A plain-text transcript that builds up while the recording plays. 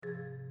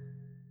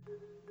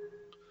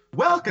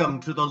Welcome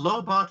to the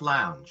Lobot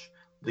Lounge,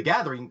 the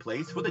gathering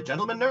place for the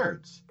Gentlemen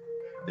Nerds.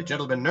 The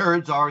Gentlemen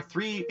Nerds are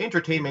three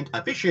entertainment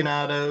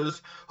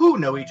aficionados who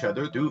know each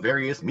other through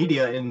various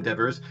media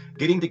endeavors,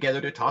 getting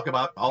together to talk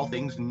about all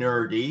things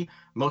nerdy,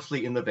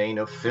 mostly in the vein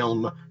of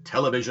film,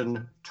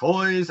 television,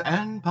 toys,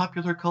 and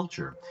popular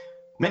culture.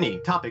 Many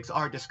topics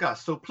are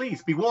discussed, so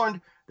please be warned,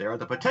 there are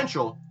the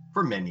potential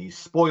for many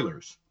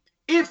spoilers.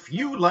 If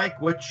you like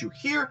what you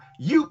hear,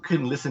 you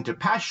can listen to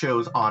past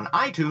shows on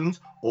iTunes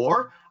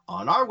or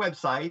on our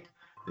website,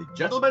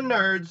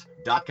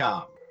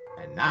 thegentlemennerds.com.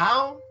 And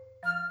now,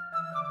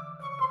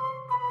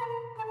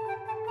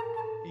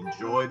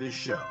 enjoy this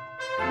show.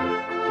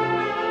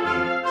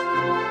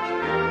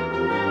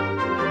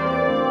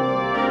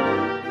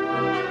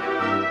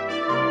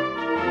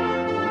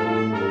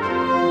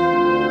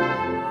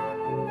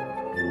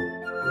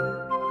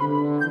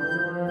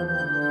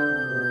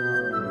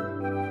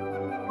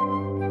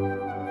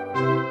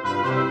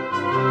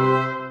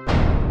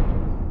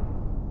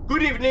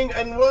 Good evening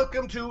and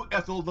welcome to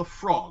Ethel the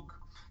Frog.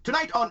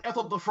 Tonight on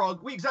Ethel the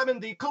Frog, we examine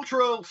the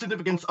cultural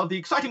significance of the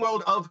exciting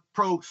world of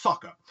pro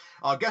soccer.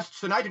 Our guests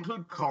tonight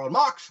include Karl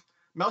Marx,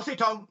 Mao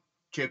Zedong,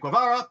 Che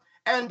Guevara,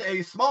 and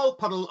a small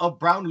puddle of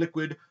brown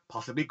liquid,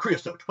 possibly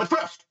creosote. But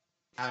first,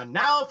 and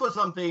now for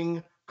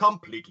something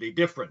completely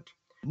different.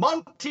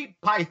 Monty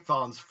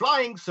Python's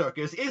Flying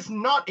Circus is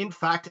not, in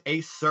fact,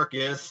 a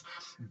circus,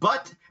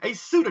 but a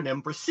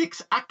pseudonym for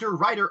six actor,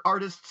 writer,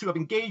 artists who have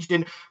engaged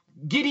in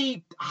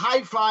giddy,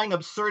 high-flying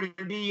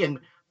absurdity and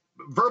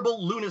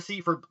verbal lunacy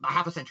for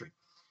half a century.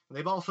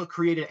 They've also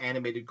created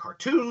animated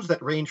cartoons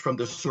that range from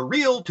the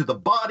surreal to the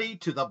bawdy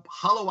to the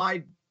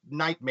hollow-eyed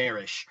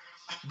nightmarish.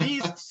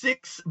 These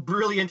six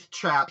brilliant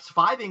chaps,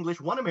 five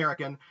English, one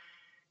American,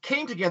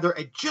 came together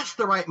at just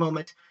the right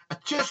moment,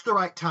 at just the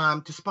right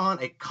time to spawn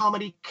a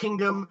comedy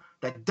kingdom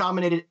that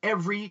dominated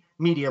every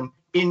medium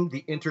in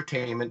the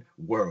entertainment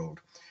world.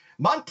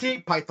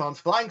 Monty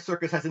Python's Flying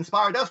Circus has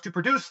inspired us to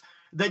produce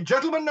the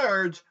Gentlemen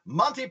Nerds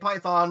Monty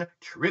Python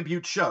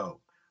Tribute Show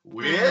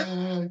with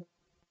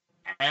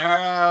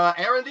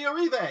Aaron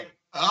Diorive.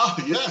 Oh,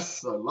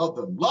 yes, I love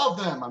them. Love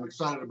them. I'm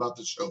excited about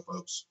this show,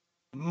 folks.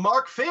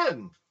 Mark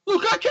Finn.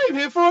 Look, I came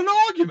here for an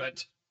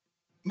argument.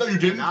 No, you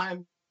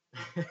didn't.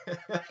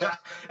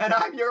 And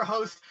I'm your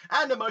host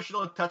and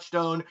emotional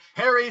touchstone,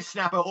 Harry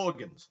Snapper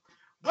Organs.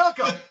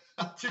 Welcome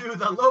to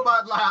the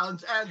Lobot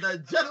Lounge and the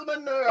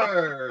Gentlemen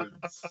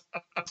Nerds.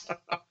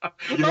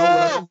 You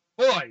know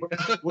boy.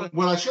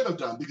 what I should have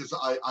done, because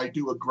I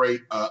do a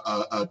great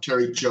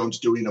Terry Jones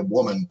doing a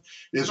woman,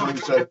 is when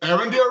he said,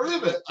 Aaron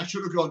Diorive. I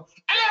should have gone,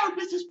 hello,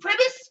 Mrs.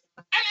 Primus.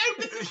 Hello,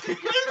 Mrs.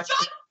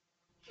 Clinton.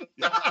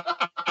 Yeah.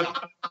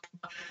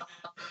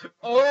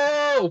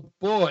 Oh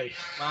boy!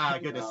 My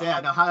goodness,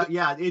 yeah. No,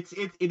 it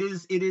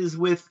is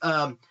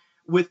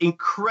with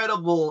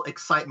incredible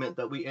excitement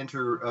that we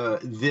enter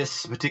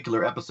this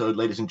particular episode,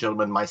 ladies and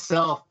gentlemen.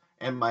 Myself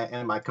and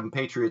my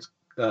compatriots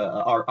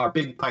are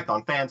big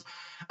Python fans.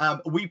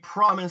 We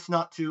promise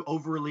not to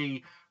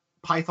overly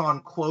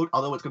Python quote,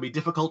 although it's going to be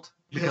difficult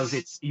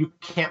because you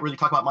can't really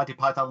talk about Monty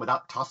Python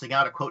without tossing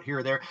out a quote here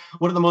or there.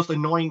 One of the most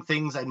annoying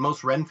things at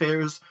most Ren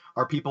fairs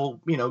are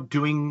people,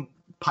 doing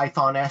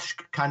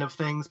Python-esque kind of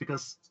things,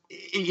 because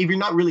if you're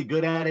not really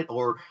good at it,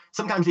 or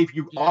sometimes if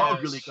you are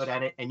really good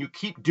at it and you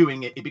keep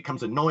doing it, it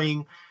becomes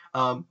annoying.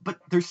 But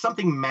there's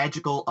something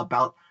magical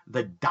about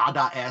the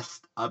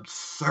Dada-esque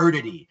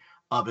absurdity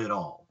of it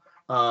all.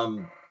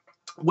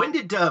 When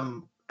did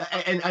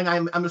and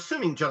I'm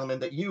assuming, gentlemen,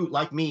 that you,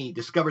 like me,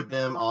 discovered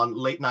them on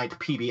late night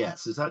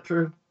PBS. Is that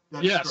true?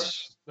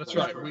 Yes, that's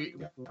right.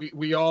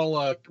 We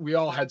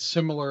all had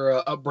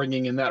similar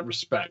upbringing in that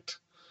respect.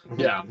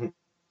 Yeah.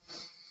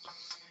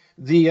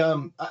 The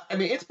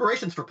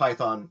inspirations for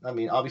Python.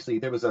 Obviously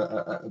there was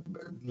a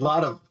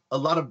lot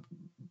of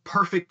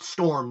perfect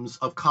storms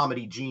of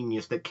comedy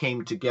genius that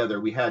came together.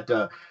 We had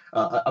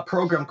a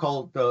program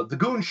called the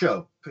Goon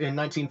Show in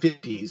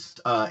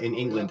 1950s in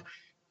England,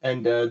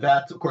 and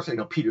that, of course,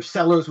 Peter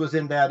Sellers was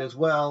in that as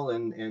well,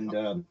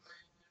 and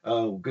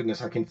oh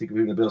goodness, I can't think of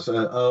even the bills.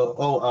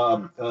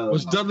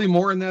 Was Dudley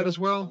Moore in that as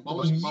well?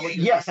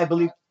 Yes, I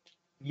believe.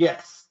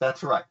 Yes,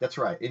 that's right.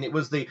 And it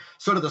was the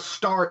sort of the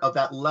start of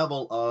that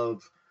level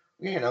of,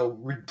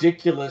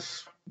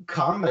 ridiculous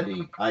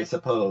comedy, I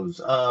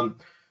suppose.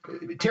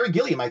 Terry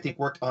Gilliam, I think,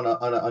 worked on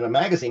a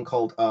magazine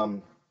called,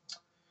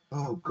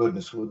 oh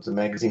goodness, what's the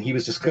magazine? He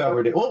was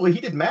discovered. He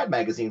did Mad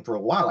Magazine for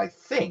a while, I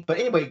think. But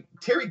anyway,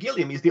 Terry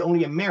Gilliam is the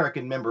only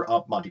American member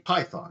of Monty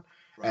Python,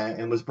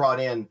 and was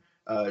brought in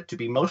to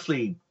be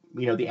mostly,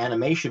 the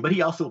animation, but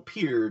he also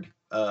appeared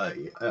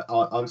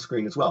on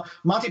screen as well.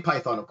 Monty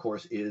Python, of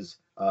course, is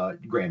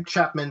Graham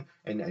Chapman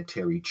and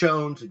Terry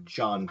Jones,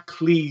 John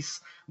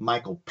Cleese,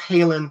 Michael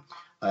Palin,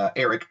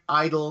 Eric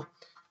Idle,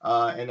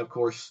 and of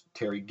course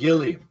Terry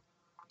Gilliam.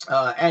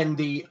 And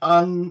the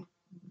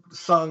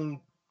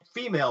unsung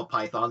female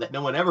Python that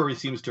no one ever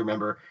seems to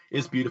remember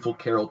is beautiful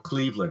Carol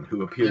Cleveland,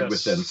 who appeared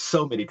with them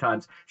so many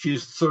times.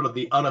 She's sort of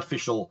the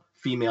unofficial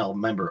female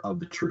member of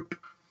the troupe.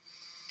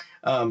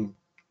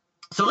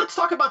 So let's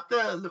talk about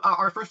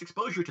our first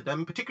exposure to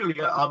them,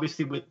 particularly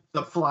obviously with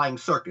the Flying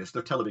Circus,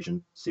 their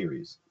television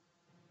series.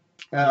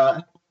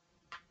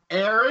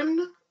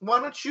 Aaron, why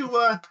don't you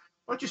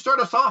start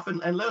us off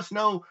and let us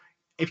know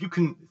if you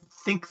can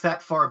think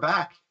that far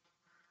back?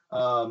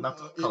 Not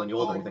calling you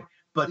old or anything,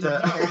 but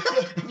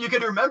you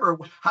can remember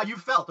how you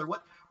felt or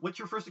what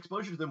your first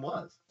exposure to them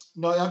was.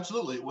 No,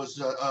 absolutely. It was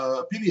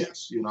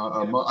PBS.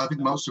 I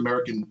think most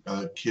American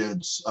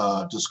kids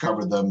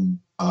discovered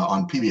them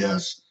on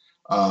PBS.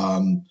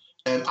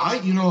 And I,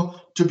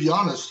 to be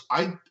honest,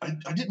 I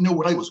didn't know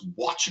what I was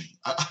watching.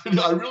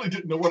 I really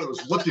didn't know what I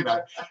was looking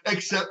at,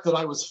 except that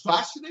I was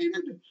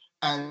fascinated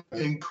and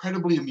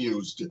incredibly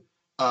amused.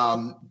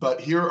 But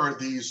here are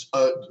these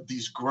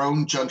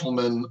grown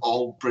gentlemen,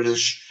 all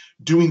British,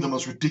 doing the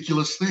most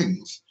ridiculous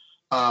things.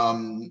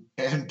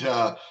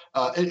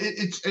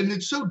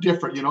 It's so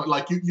different,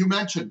 like you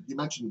mentioned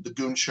the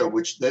Goon Show,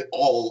 which they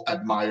all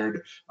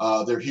admired.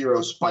 Their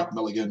hero Spike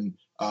Milligan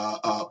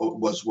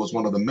was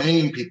one of the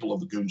main people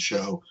of the Goon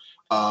Show.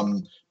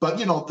 But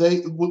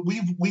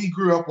we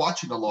grew up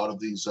watching a lot of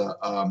these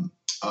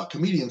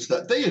comedians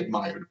that they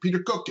admired,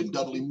 Peter Cook and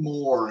Dudley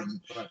Moore, and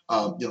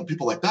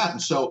people like that.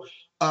 And so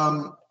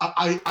I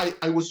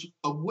was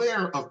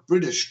aware of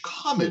British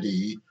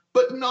comedy,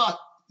 but not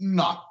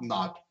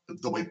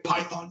the way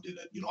Python did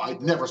it.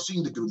 I'd never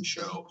seen the Goon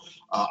Show.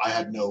 I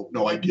had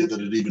no idea that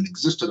it even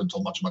existed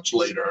until much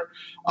later.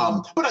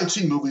 But I'd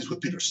seen movies with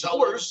Peter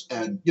Sellers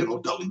and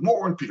Dudley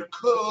Moore and Peter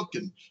Cook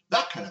and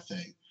that kind of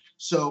thing.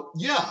 So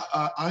yeah,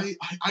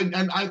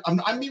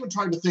 I'm even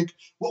trying to think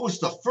what was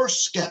the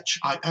first sketch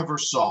I ever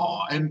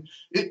saw, and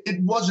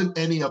it wasn't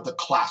any of the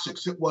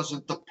classics. It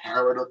wasn't the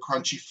Parrot or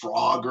Crunchy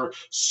Frog or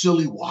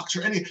Silly Walks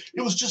or any.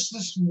 It was just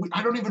this.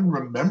 I don't even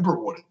remember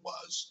what it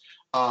was.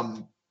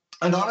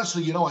 And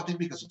honestly, I think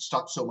because it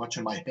stuck so much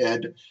in my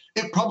head,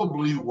 it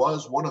probably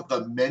was one of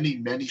the many,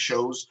 many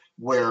shows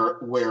where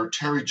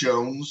Terry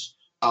Jones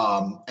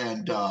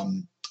and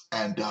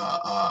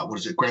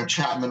Graham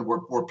Chapman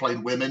were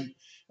playing women.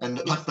 And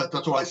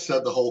that's what I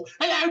said, the whole,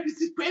 hello,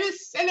 this is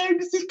Premise, hello,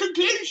 this is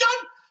Conclusion.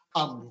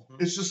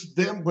 It's just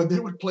them, when they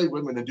would play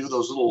women and do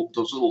those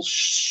little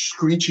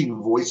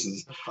screeching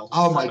voices.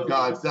 Oh my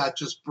God, that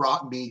just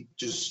brought me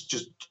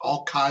just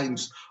all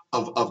kinds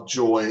of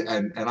joy,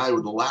 and I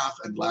would laugh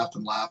and laugh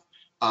and laugh.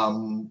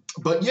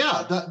 But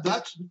yeah,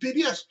 that's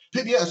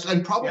PBS,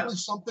 and probably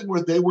something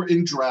where they were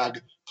in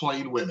drag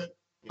playing women.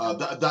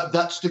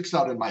 That sticks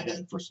out in my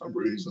head for some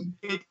reason.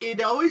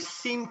 It always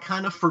seemed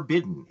kind of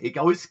forbidden. It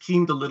always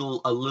seemed a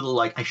little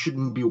like I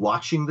shouldn't be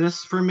watching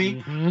this for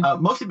me.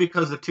 Mostly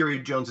because of Terry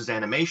Jones's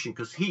animation,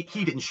 because he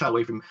didn't shy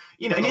away from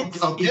and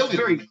it's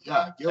very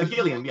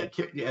Gilliam.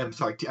 I'm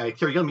sorry, Terry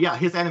Gilliam. Yeah,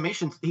 his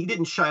animations, he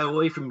didn't shy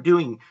away from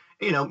doing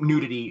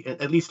nudity,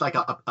 at least like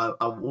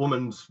a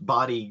woman's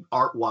body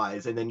art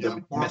wise, and then they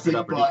would mess it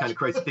up or do kind of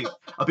crazy things,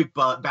 a big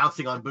butt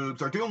bouncing on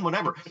boobs or doing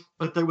whatever.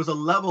 But there was a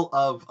level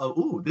of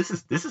ooh, this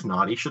is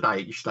naughty. Should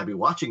I be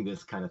watching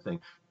this kind of thing?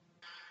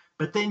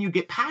 But then you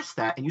get past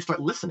that and you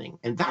start listening,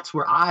 and that's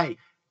where I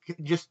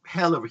just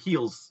hell over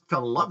heels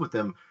fell in love with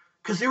them,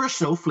 because they were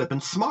so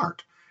flippin'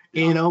 smart.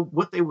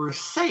 What they were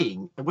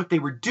saying and what they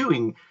were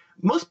doing.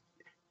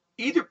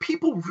 Either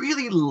people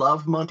really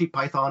love Monty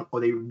Python or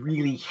they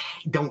really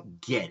don't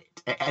get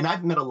it. And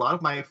I've met a lot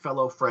of my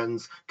fellow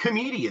friends,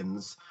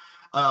 comedians,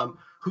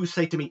 who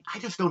say to me, I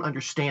just don't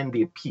understand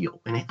the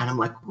appeal. And I'm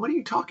like, what are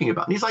you talking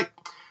about? And he's like,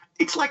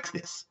 it's like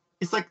this.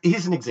 It's like,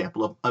 here's an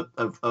example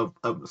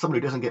of someone who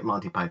doesn't get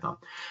Monty Python.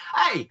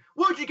 Hey,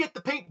 where'd you get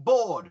the pink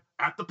board?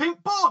 At the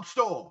pink board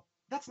store.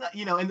 That's not,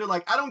 and they're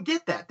like, I don't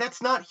get that.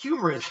 That's not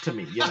humorous to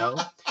me,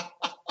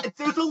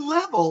 There's a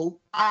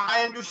level,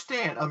 I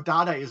understand, of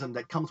Dadaism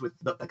that comes with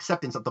the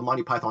acceptance of the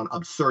Monty Python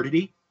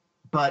absurdity.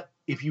 But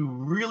if you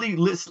really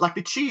listen, like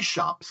the Cheese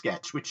Shop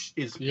sketch, which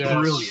is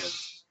brilliant.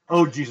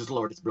 Oh, Jesus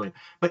Lord, it's brilliant.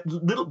 But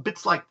little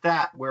bits like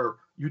that where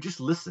you just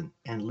listen,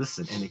 and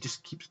it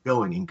just keeps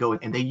going and going.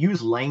 And they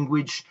use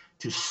language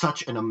to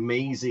such an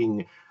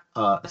amazing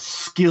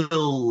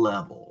skill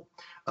level.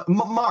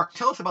 Mark,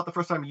 tell us about the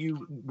first time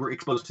you were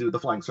exposed to the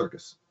Flying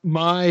Circus.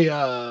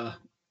 My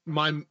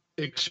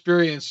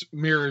experience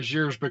mirrors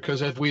yours,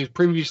 because as we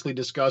previously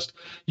discussed,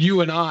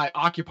 you and I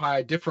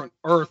occupy different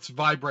Earths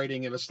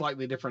vibrating at a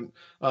slightly different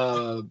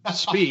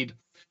speed.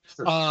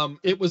 Sure.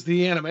 It was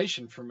the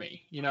animation for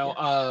me.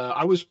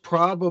 I was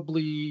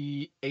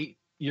probably 8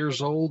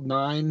 years old,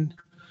 9,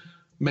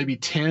 maybe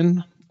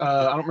 10.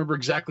 I don't remember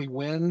exactly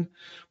when,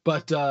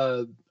 but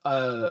I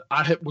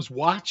was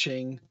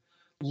watching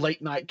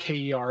late night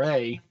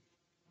KERA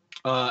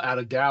out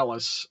of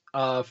Dallas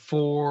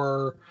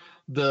for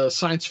the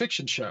science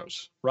fiction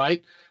shows,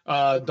 right?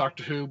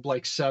 Doctor Who,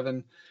 Blake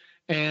 7.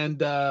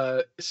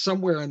 And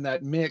somewhere in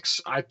that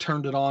mix, I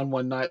turned it on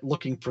one night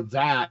looking for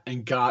that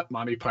and got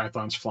Monty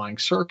Python's Flying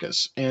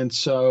Circus. And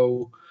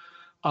so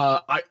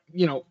I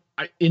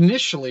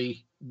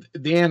initially,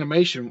 the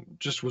animation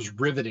just was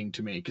riveting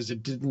to me because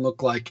it didn't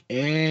look like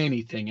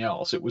anything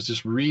else. It was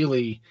just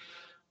really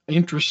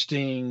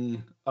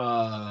interesting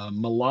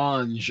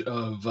melange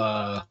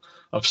of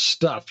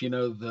stuff. You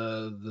know,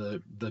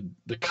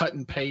 the cut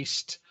and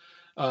paste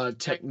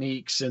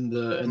techniques and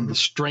the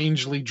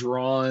strangely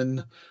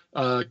drawn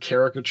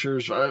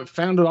caricatures. I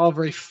found it all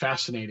very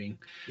fascinating.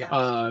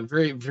 Yeah.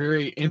 Very,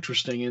 very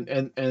interesting,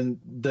 and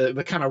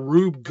the kind of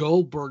Rube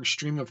Goldberg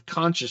stream of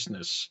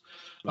consciousness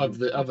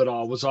of it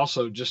all was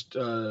also just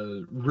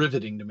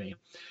riveting to me.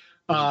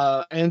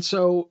 And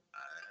so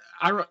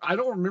I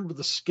don't remember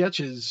the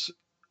sketches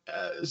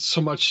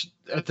so much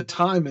at the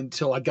time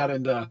until I got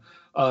into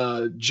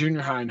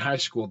junior high and high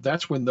school.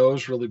 That's when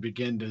those really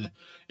began to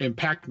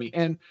impact me.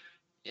 And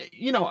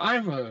you know,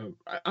 I'm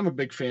a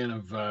big fan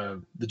of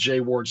the J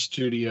Ward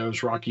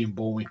Studios, Rocky and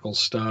Bullwinkle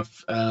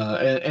stuff,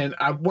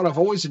 what I've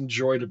always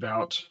enjoyed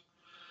about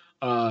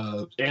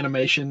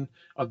animation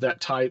of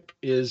that type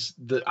is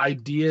the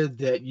idea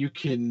that you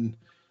can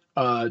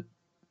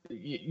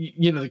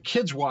you know, the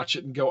kids watch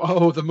it and go,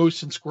 "Oh, the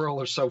moose and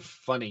squirrel are so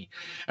funny,"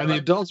 and the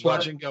adults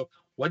watch it and go,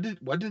 "What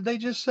did they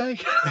just say?"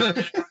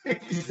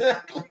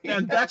 Exactly.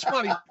 And that's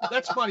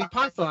Monty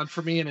Python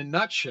for me in a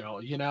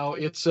nutshell. You know,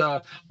 it's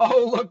oh,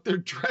 look, they're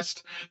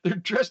dressed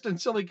in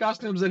silly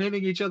costumes and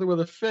hitting each other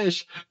with a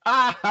fish.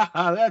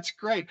 That's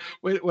great.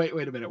 Wait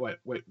a minute. Why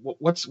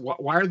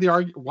are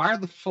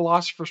the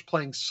philosophers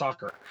playing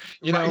soccer?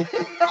 You know.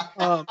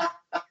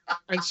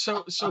 And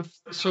so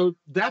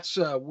that's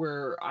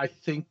where I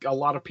think a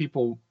lot of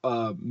people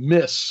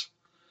miss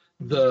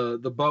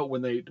the boat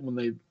when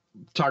they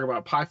talk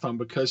about Python,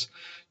 because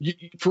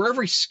for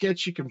every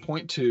sketch you can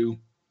point to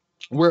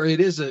where it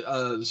is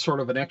a sort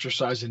of an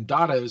exercise in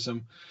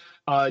Dadaism,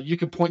 you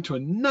can point to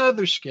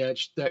another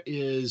sketch that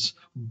is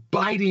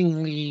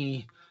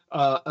bitingly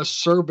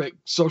acerbic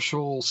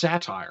social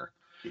satire.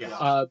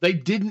 Yeah. They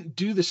didn't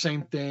do the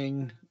same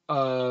thing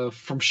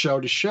from show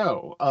to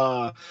show.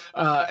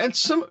 And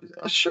sure,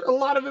 a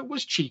lot of it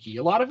was cheeky.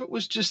 A lot of it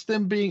was just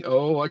them being,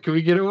 oh, what can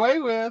we get away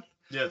with?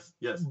 Yes.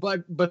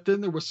 But then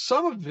there was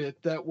some of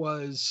it that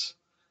was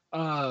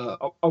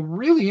a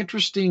really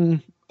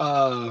interesting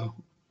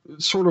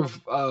sort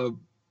of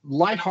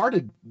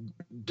lighthearted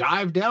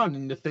dive down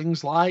into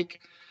things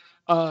like,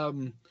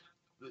 you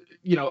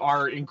know,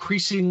 our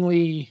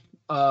increasingly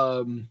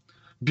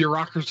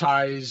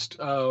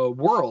bureaucratized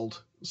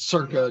world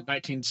circa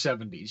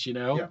 1970s, you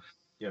know.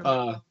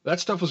 That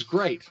stuff was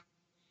great.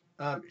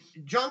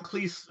 John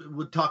Cleese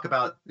would talk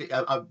about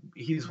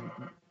he's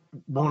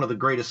one of the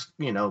greatest,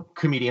 you know,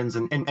 comedians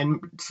and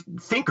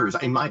thinkers,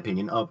 in my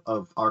opinion,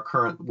 of our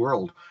current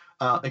world.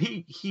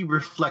 He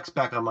reflects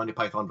back on Monty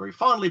Python very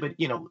fondly, but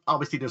you know,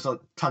 obviously there's a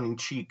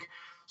tongue-in-cheek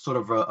sort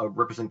of a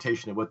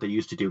representation of what they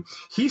used to do.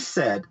 He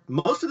said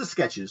most of the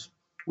sketches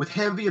with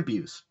heavy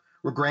abuse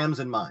were Graham's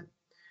and mine.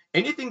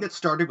 Anything that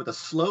started with a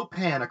slow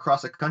pan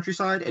across a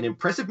countryside and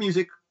impressive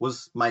music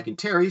was Mike and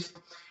Terry's,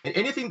 and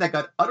anything that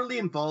got utterly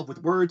involved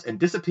with words and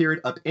disappeared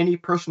up any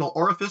personal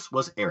orifice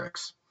was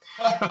Eric's.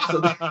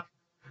 So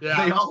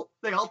they all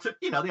took,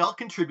 you know, they all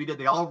contributed,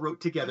 they all wrote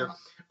together.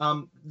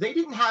 They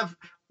didn't have,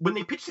 when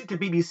they pitched it to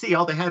BBC,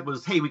 all they had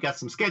was, hey, we got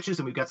some sketches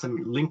and we've got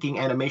some linking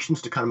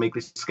animations to kind of make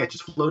the sketches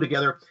flow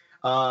together.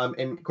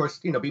 And of course,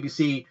 you know,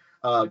 BBC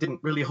didn't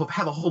really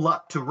have a whole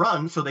lot to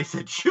run, so they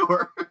said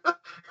sure.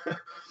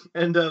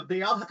 And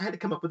they all had to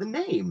come up with a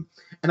name.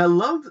 And I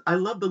love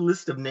the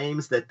list of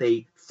names that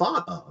they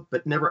thought of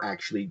but never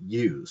actually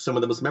used. Some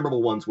of the most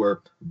memorable ones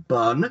were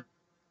Bun,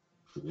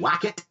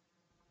 Whack-It,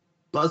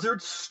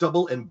 Buzzard,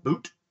 Stubble, and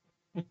Boot,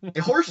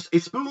 a horse, a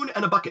spoon,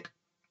 and a bucket.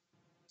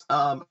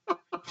 By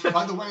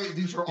the way,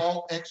 these are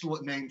all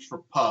excellent names for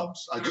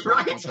pubs. I just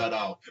want to point that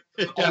out.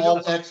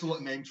 All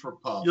excellent names for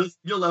pubs.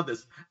 You'll love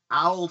this.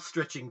 Owl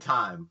stretching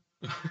time.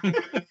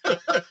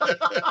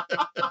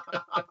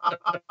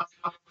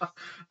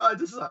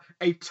 This is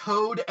a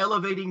toad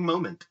elevating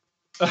moment.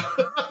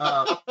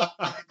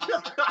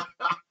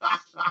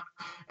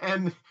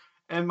 And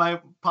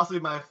possibly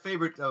my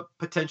favorite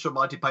potential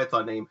Monty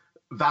Python name,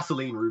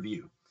 Vaseline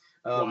Review.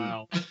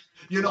 Wow.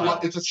 You know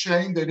what? It's a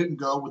shame they didn't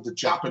go with the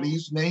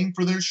Japanese name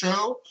for their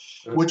show,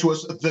 which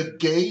was the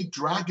Gay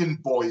Dragon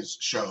Boys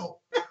Show.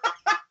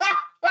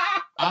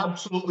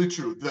 Absolutely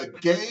true. The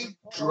Gay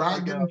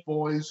Dragon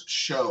Boys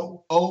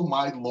Show. Oh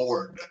my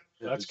Lord.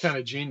 That's kind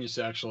of genius,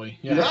 actually.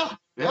 Yeah.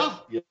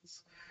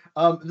 Yes.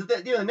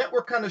 The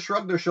network kind of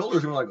shrugged their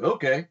shoulders and were like,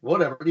 okay,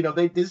 whatever. You know,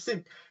 they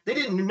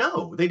didn't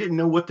know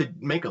what to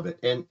make of it.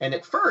 And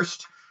at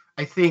first,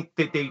 I think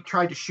that they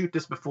tried to shoot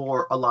this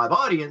before a live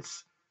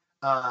audience,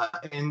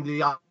 and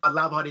the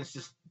live audience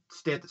just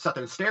sat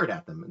there and stared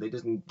at them, and they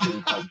didn't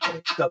quite get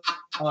it. So,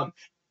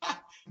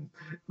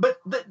 but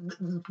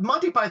the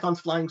Monty Python's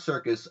Flying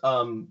Circus,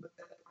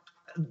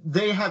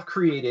 they have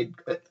created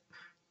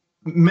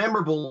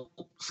memorable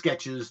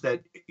sketches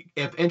that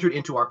have entered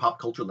into our pop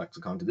culture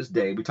lexicon to this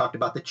day. We talked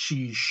about the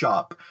Cheese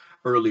Shop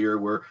earlier,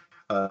 where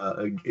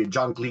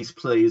John Cleese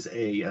plays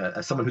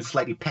someone who's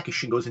slightly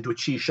peckish and goes into a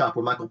cheese shop,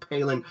 where Michael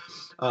Palin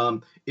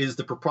is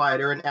the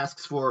proprietor and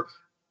asks for,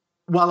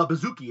 while a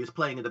bouzouki is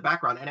playing in the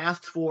background, and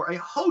asks for a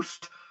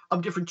host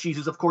of different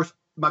cheeses. Of course,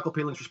 Michael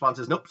Palin's response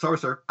is, "Nope, sorry,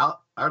 sir, out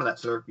of that,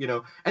 sir." You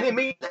know, and they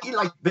made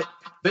like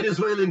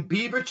Venezuelan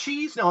beaver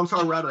cheese. No, I'm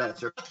sorry, we're out of that,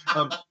 sir.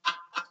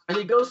 And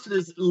he goes to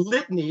this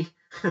litany,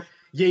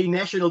 yay,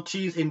 National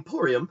Cheese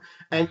Emporium,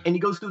 and he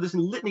goes through this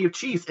litany of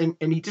cheese, and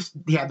he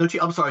had no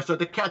cheese. I'm sorry, sir,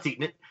 the cat's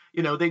eating it.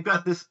 You know, they've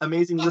got this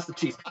amazing list of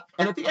cheese.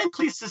 And at the end,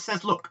 Cleese just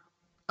says, "Look,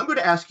 I'm going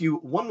to ask you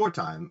one more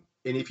time,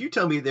 and if you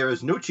tell me there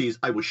is no cheese,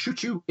 I will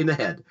shoot you in the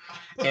head."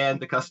 And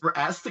the customer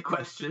asks the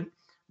question.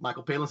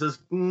 Michael Palin says,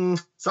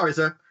 "Sorry,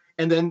 sir."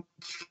 And then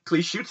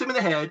Cleese shoots him in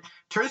the head,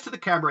 turns to the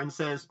camera and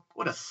says,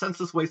 "What a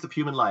senseless waste of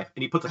human life."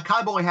 And he puts a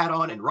cowboy hat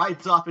on and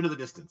rides off into the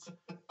distance.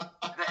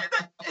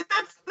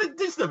 That's the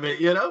gist of it,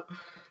 you know?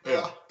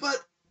 Yeah.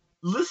 But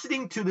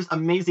listening to this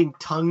amazing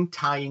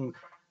tongue-tying,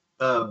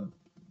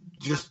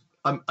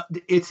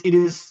 it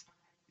is,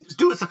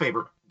 do us a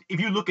favor. If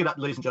you look it up,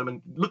 ladies and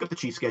gentlemen, look up the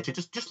cheese sketch and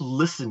just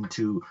listen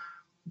to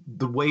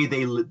the way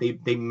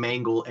they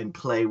mangle and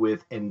play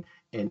with and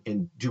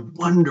do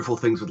wonderful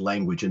things with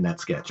language in that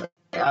sketch. I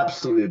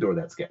absolutely adore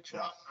that sketch.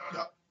 Yeah.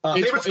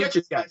 Favorite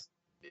sketches, guys?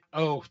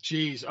 Oh,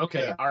 geez.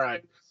 Okay. Yeah. All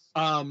right.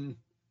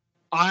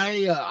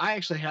 I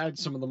actually had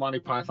some of the Monty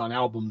Python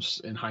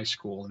albums in high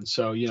school, and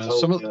so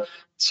some of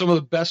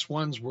the best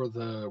ones were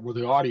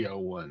the audio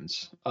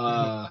ones.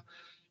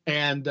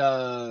 And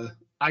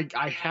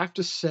I have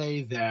to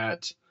say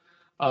that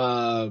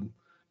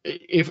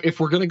if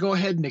we're going to go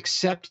ahead and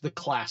accept the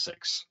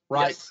classics,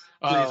 right?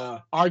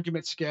 Yes,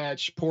 Argument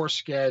sketch, poor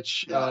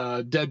sketch,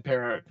 dead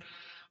parrot.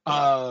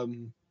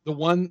 The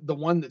one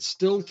that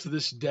still to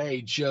this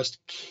day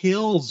just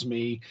kills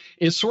me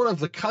is sort of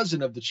the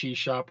cousin of the cheese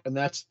shop, and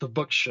that's the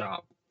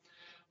bookshop.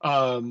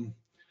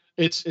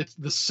 It's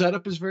the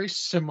setup is very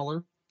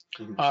similar.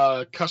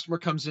 Customer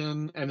comes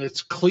in, and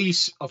it's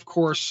Cleese, of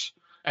course,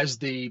 as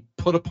the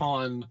put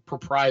upon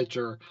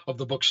proprietor of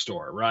the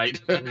bookstore, right?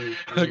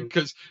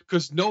 Because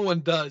no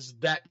one does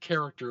that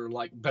character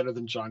like better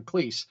than John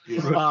Cleese.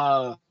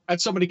 And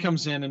somebody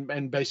comes in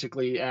and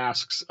basically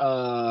asks,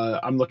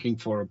 "I'm looking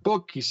for a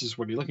book." He says,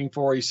 "What are you looking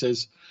for?" He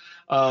says,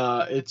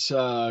 "It's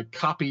a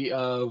copy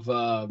of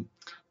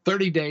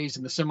 30 Days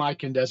in the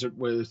Semi-Can Desert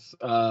with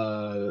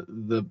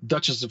the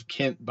Duchess of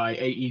Kent by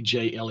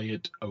A.E.J.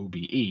 Eliot,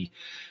 OBE."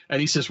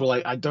 And he says,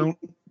 "Well, I don't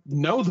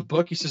know the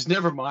book." He says,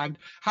 "Never mind.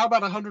 How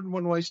about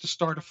 101 Ways to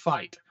Start a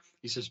Fight?"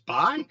 He says,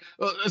 "By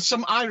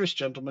some Irish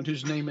gentleman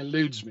whose name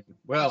eludes me."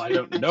 "Well, I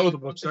don't know the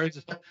book." Sorry. He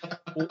says,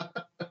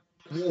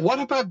 "What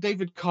about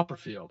David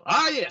Copperfield?"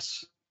 "Ah,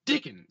 yes.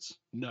 Dickens."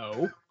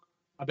 "No."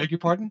 "I beg your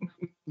pardon?"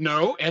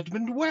 "No,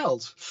 Edmund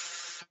Wells."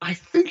 "I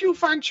think you'll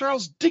find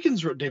Charles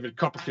Dickens wrote David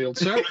Copperfield,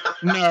 sir."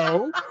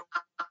 "No.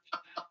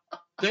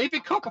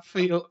 David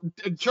Copperfield,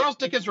 Charles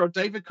Dickens wrote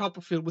David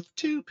Copperfield with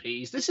 2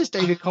 P's. This is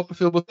David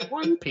Copperfield with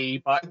 1 P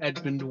by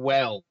Edmund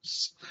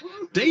Wells."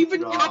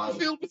 David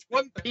Copperfield with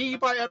 1 P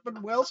by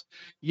Edmund Wells?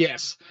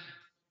 Yes.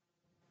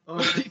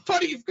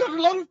 Funny, you've got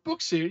a lot of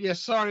books here. Yes,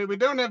 sorry, we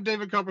don't have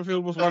David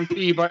Copperfield with 1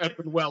 P by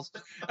Edmund Wells.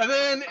 And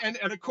then, and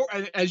of course,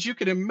 as you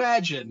can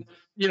imagine,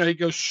 it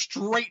goes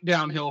straight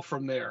downhill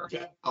from there.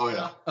 Yeah. Oh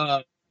yeah.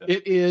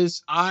 It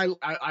is. I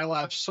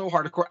laughed so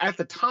hard. Of course, at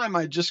the time,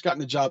 I had just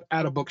gotten a job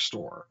at a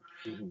bookstore.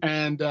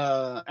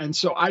 And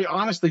so I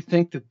honestly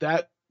think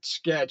that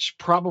sketch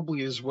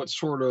probably is what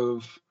sort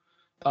of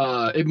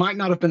it might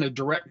not have been a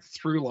direct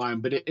through line,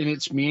 but in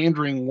its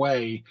meandering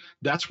way,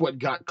 that's what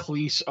got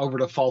Cleese over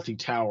to Faulty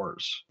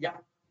Towers. Yeah.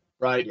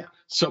 Right. Yeah.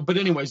 So, but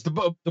anyways,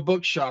 the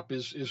bookshop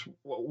is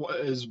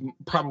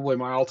probably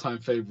my all-time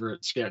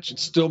favorite sketch. It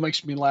still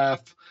makes me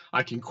laugh.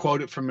 I can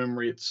quote it from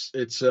memory. It's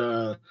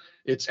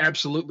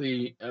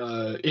absolutely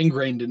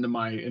ingrained into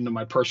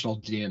my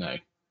personal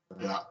DNA.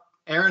 Yeah.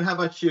 Aaron, how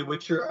about you?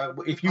 What's your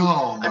if you?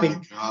 Oh my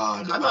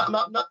God!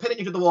 I'm not pinning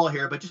you to the wall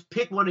here, but just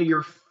pick one of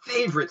your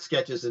favorite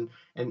sketches and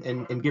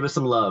give us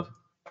some love.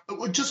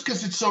 Well, just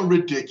because it's so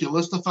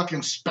ridiculous, the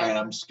fucking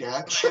spam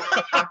sketch.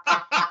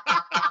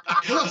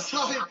 Because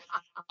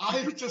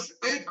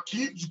it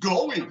keeps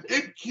going.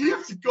 It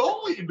keeps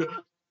going,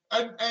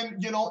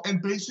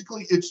 and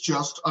basically it's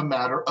just a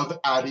matter of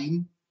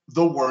adding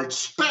the word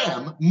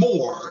spam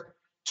more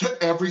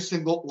to every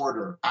single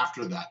order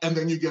after that, and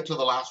then you get to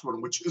the last one,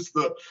 which is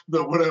the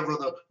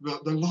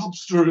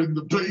lobster and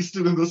the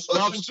basted and the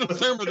lobster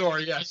thermidor.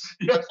 Yes.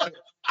 Yeah.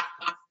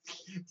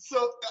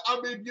 So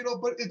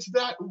but it's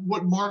that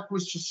what Mark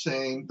was just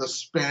saying, the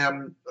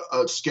spam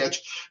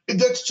sketch.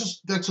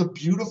 That's a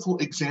beautiful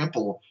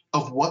example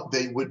of what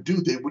they would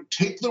do. They would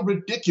take the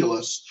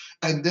ridiculous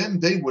and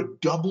then they would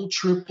double,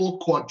 triple,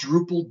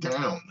 quadruple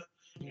down.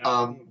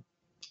 Yeah.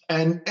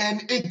 And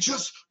it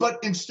just, but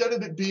instead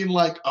of it being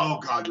like, oh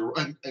God, you're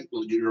right.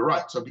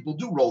 Some people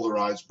do roll their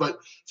eyes, but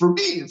for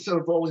me, instead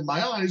of rolling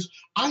my eyes,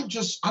 I'm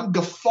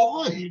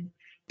guffawing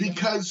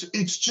because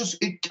it's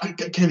just,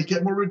 can it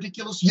get more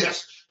ridiculous?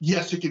 Yes,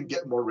 it can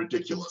get more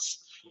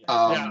ridiculous.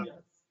 Yeah.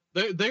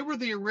 They were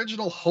the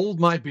original hold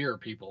my beer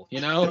people,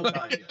 Yeah. Well,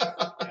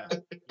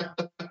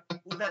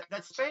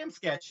 that spam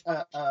sketch,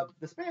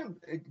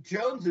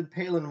 Jones and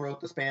Palin wrote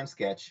the spam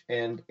sketch,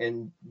 and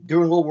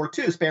during World War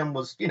II, spam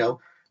was,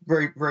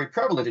 very, very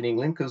prevalent in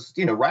England because,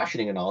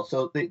 rationing and all.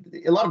 So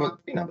a lot of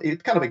it,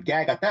 it's kind of a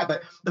gag at that.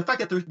 But the fact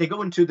that they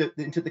go into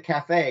the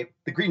cafe,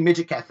 the Green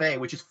Midget Cafe,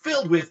 which is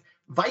filled with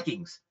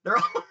Vikings. They're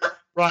all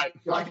right.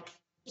 Like,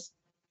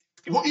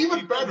 well,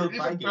 even better.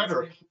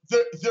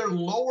 They're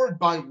lowered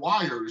by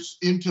wires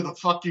into the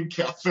fucking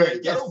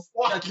cafe. Yes,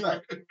 that's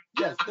right.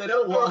 Yes, they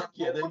don't walk.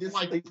 Yeah, they're just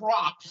like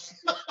props.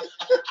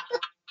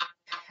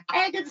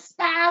 Egg and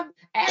spam,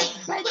 egg,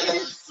 bacon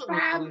and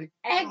spam,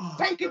 egg,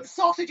 bacon,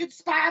 sausage and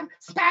spam,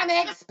 spam,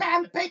 egg,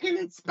 spam, bacon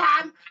and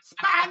spam,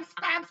 spam,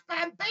 spam,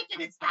 spam,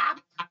 bacon and spam.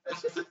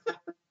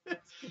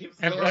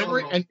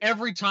 And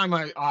every time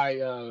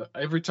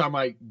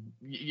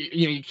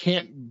you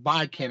can't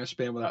buy a can of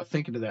spam without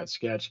thinking of that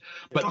sketch,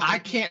 but I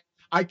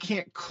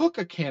can't cook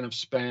a can of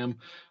spam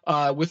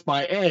with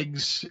my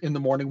eggs in the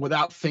morning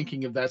without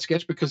thinking of that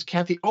sketch, because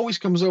Kathy always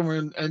comes over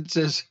and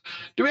says,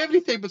 "Do we have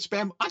anything but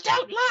spam?" I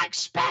don't like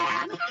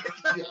spam.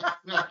 Yeah,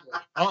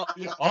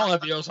 exactly. All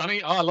of yours,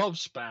 honey. I love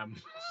spam.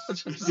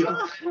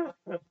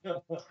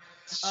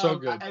 So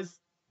good.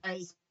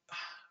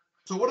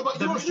 So what about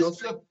yours,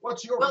 Joseph?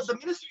 What's yours? Well, the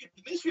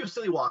Ministry of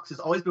Silly Walks has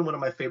always been one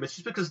of my favorites,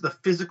 just because of the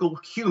physical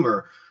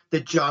humor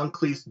that John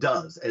Cleese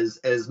does as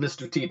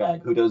Mr.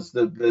 Teabag, who does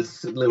the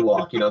silly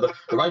walk. The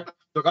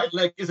right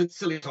leg isn't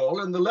silly at all,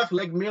 and the left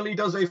leg merely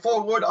does a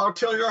forward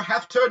arterial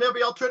half turn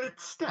every alternate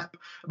step.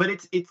 But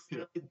it's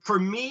for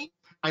me,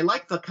 I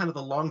like the kind of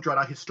the long drawn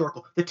out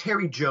historical, the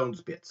Terry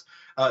Jones bits.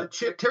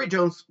 Terry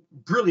Jones,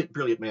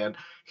 brilliant man.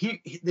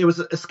 There was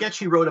a sketch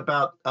he wrote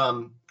about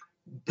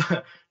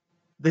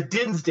the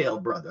Dinsdale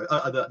brother,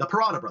 the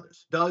Piranha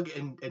brothers, Doug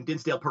and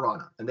Dinsdale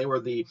Piranha, and they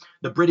were the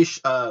British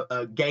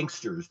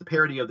gangsters, the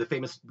parody of the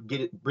famous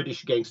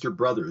British gangster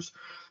brothers.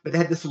 But they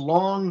had this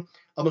long,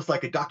 almost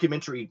like a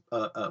documentary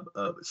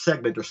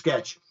segment or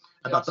sketch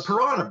about the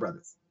Piranha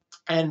brothers.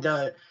 And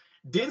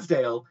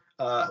Dinsdale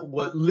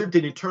lived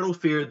in eternal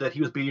fear that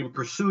he was being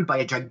pursued by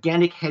a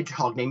gigantic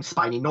hedgehog named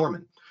Spiny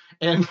Norman.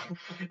 And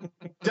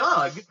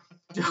Doug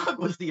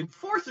was the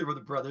enforcer of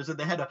the brothers, and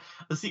they had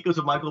a sequence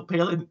of Michael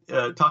Palin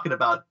talking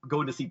about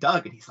going to see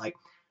Doug, and he's like,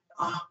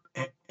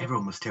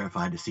 everyone was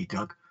terrified to see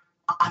Doug.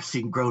 I've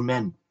seen grown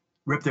men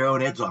rip their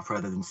own heads off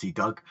rather than see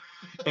Doug.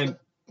 And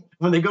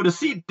when they go to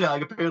see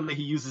Doug, apparently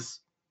he uses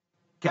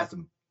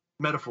chasm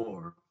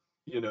metaphor.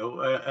 It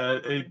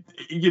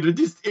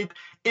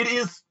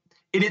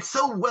is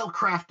so well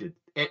crafted,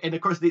 and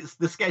of course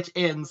the sketch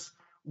ends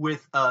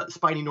with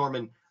Spiny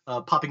Norman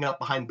popping up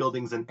behind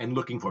buildings and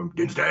looking for him.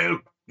 Dinsdale,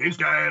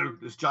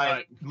 this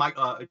giant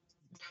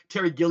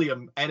Terry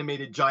Gilliam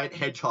animated giant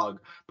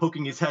hedgehog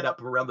poking his head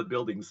up around the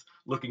buildings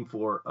looking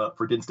for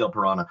Dinsdale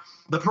Piranha.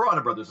 The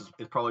Piranha Brothers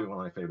is probably one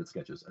of my favorite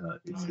sketches.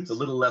 It's a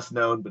little less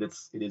known, but it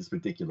is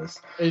ridiculous.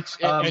 It's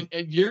and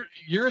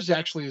yours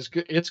actually is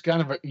good. It's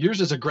kind of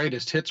yours is a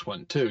greatest hits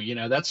one too.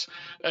 That's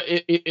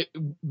it.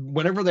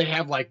 Whenever they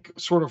have like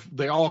sort of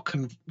they all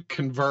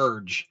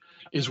converge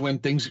is when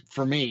things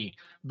for me.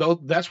 Though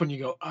that's when you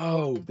go,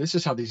 oh, this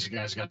is how these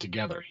guys got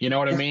together. You know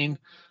what I mean?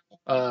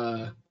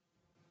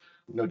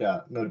 No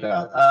doubt.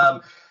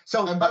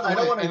 So, and by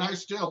the way, I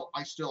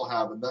still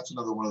have, and that's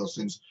another one of those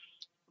things,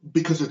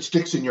 because it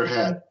sticks in your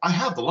head. I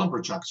have the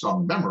Lumberjack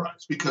song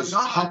memorized, because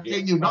how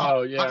can you not?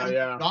 Oh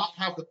yeah, not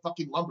have the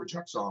fucking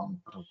Lumberjack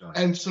song? Oh,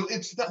 and so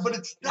it's that, but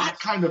it's that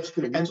kind of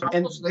thing. And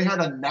they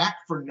had a knack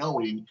for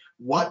knowing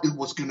what it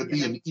was going to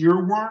be an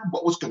earworm,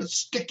 what was going to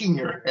stick in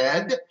your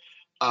head.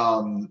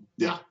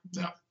 Yeah.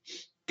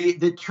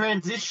 The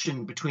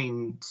transition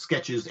between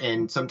sketches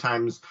and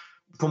sometimes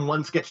from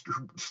one sketch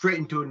straight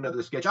into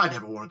another sketch. I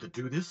never wanted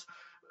to do this.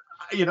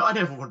 I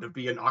never wanted to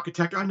be an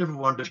architect. I never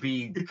wanted to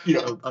be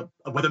a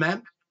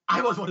weatherman. I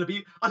always wanted to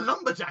be a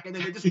lumberjack, and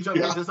then they just jump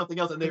into something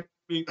else, and they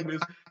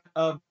move.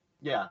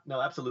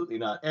 No, absolutely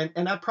not.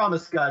 And I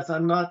promise, guys,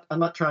 I'm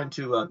not trying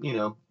to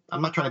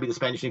I'm not trying to be the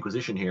Spanish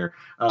Inquisition here,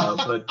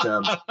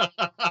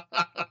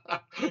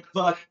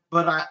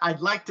 but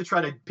I'd like to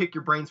try to pick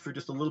your brains for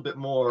just a little bit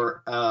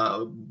more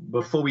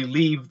before we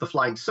leave the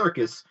Flying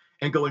Circus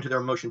and go into their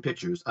motion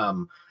pictures.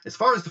 As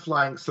far as the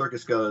Flying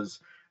Circus goes,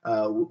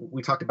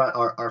 we talked about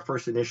our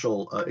first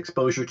initial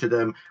exposure to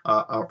them,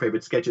 our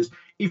favorite sketches.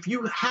 If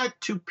you had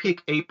to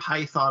pick a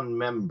Python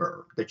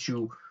member that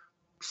you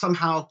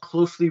somehow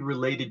closely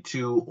related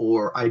to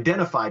or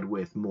identified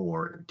with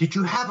more, did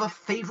you have a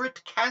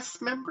favorite cast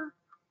member?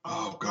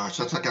 Oh gosh,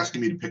 that's like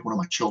asking me to pick one of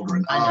my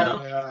children.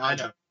 I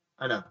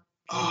know.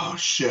 Oh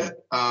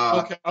shit.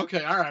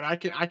 Okay, all right.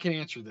 I can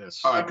answer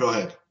this. All right, go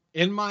ahead.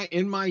 In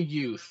my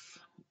youth,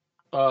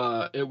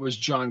 it was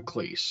John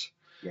Cleese.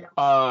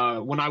 Yeah.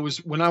 When I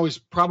was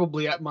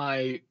probably at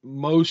my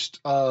most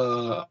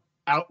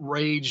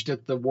outraged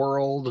at the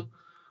world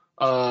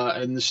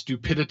and the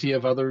stupidity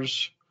of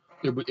others,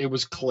 it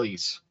was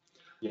Cleese.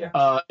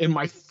 Yeah. In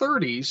my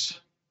 30s,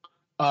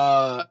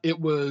 it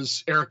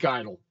was Eric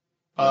Idle.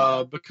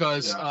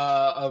 Because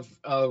of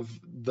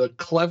the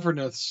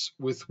cleverness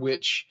with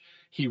which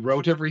he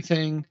wrote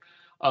everything,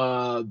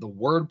 the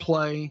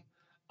wordplay.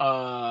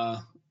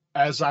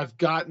 As I've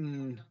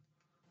gotten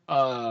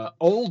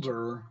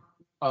older,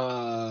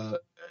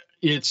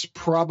 it's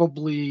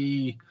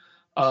probably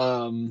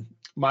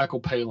Michael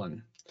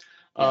Palin,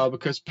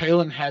 because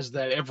Palin has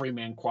that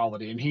everyman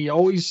quality, and he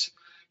always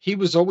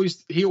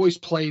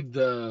played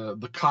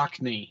the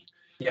Cockney,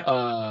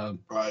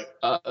 Right.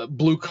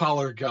 blue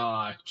collar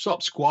guy. What's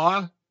up,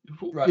 squaw?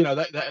 Right. You know,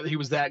 that he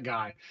was that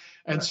guy,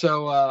 and Right.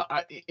 so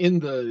in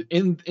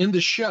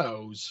the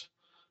shows,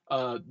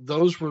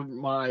 those were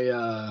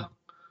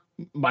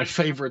my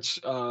favorites,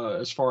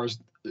 as far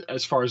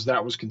as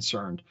that was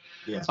concerned.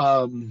 Yeah.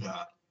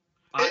 Yeah.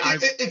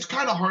 It's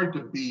kind of hard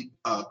to beat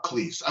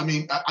Cleese. I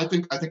mean, I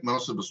think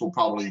most of us will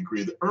probably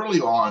agree that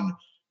early on,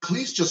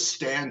 Cleese just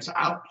stands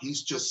out.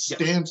 He's just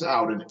stands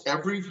out in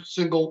every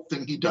single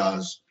thing he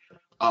does.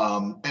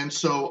 And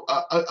so,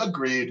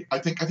 agreed. I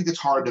think it's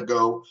hard to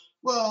go,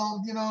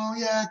 well, you know,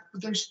 yeah,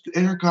 there's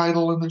Eric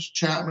Idle and there's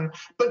Chapman,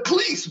 but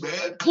Cleese,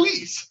 man,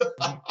 Cleese.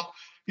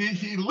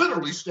 He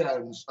literally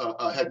stands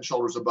head and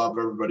shoulders above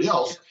everybody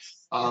else.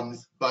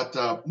 But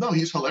no,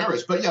 he's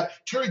hilarious. But yeah,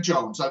 Terry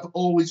Jones, I've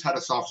always had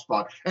a soft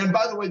spot. And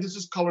by the way, this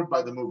is colored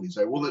by the movies,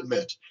 I will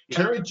admit. Yeah.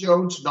 Terry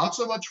Jones, not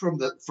so much from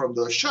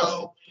the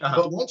show,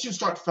 but once you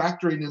start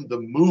factoring in the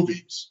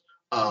movies,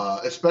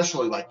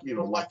 especially like, you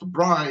know, Life of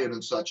Brian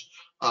and such,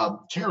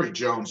 Terry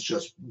Jones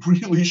just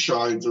really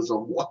shines as a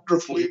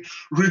wonderfully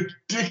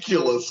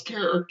ridiculous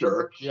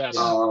character. Yes.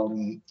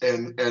 And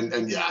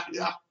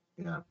yeah.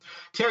 Yeah,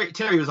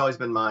 Terry has always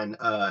been mine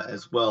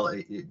as well,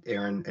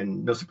 Aaron,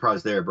 and no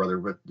surprise there, brother.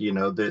 But you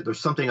know, there's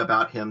something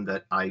about him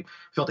that I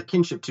felt a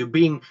kinship to.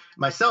 Being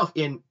myself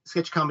in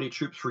sketch comedy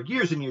troupes for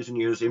years and years and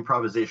years,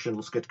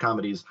 improvisational sketch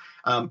comedies,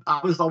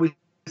 I was always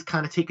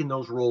kind of taking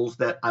those roles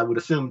that I would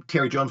assume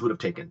Terry Jones would have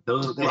taken.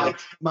 Those Right.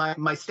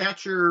 my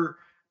stature,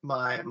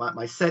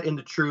 my set in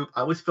the troupe.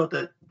 I always felt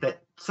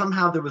that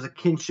somehow there was a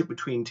kinship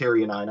between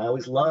Terry and I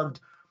always loved.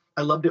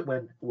 I loved it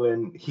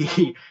when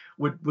he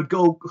would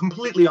go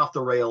completely off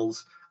the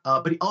rails,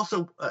 but he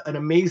also an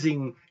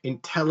amazing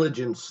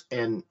intelligence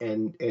and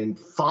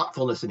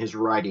thoughtfulness in his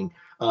writing,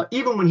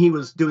 even when he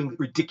was doing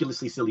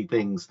ridiculously silly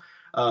things.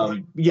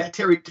 Yeah,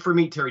 Terry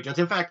Jones.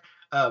 In fact,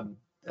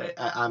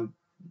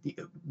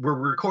 we're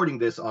recording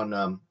this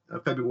on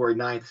February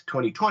 9th,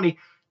 2020.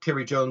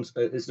 Terry Jones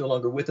is no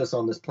longer with us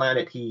on this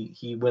planet.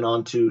 He went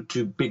on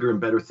to bigger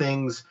and better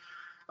things,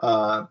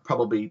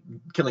 probably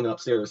killing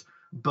upstairs.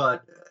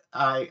 But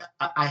I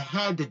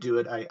had to do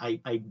it.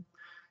 I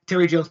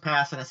Terry Jones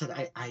passed, and I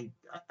said I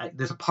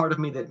there's a part of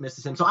me that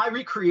misses him. So I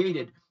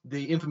recreated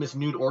the infamous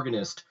nude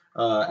organist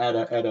at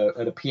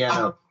a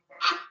piano,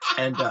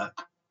 and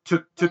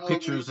took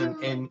pictures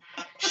and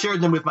shared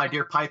them with my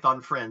dear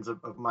Python friends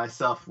of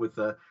myself with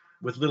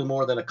little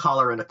more than a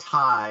collar and a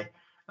tie,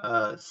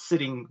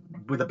 sitting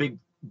with a big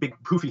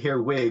poofy hair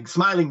wig,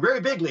 smiling very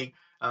bigly.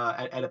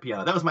 At a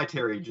piano. That was my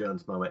Terry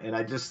Jones moment, and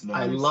I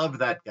love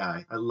that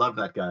guy. I love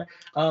that guy.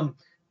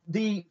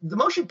 The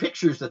motion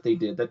pictures that they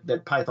did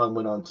that Python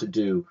went on to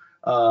do,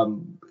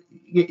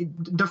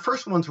 the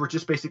first ones were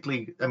just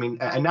basically, I mean,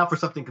 and now for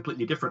something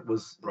completely different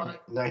was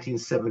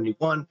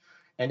 1971,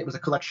 and it was a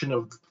collection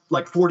of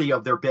like 40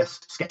 of their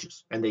best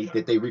sketches, and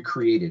that they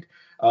recreated,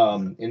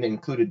 and they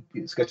included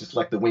sketches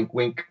like the Wink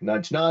Wink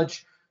Nudge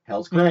Nudge,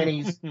 Hell's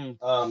Grannies,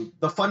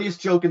 the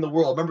funniest joke in the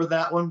world. Remember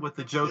that one with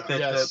the joke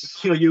that would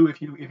kill you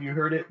if you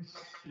heard it?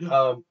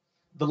 Yeah.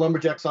 The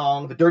lumberjack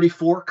song, the Dirty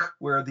Fork,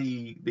 where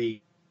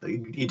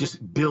it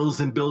just bills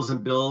and bills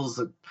and bills.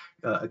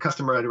 A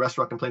customer at a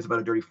restaurant complains about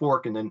a dirty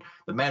fork, and then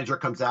the manager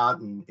comes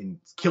out and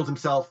kills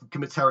himself,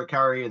 commits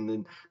harakiri, and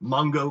then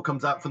Mungo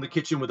comes out from the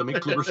kitchen with a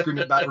mink clover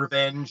screaming about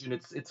revenge, and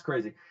it's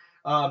crazy.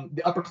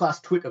 The upper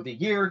class twit of the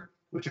year,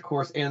 which of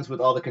course ends with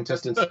all the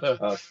contestants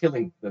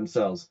killing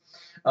themselves.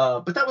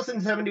 But that was in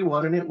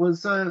 '71, and it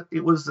was a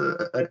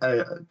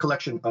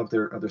collection of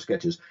their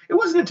sketches. It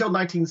wasn't until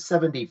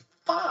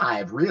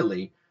 1975,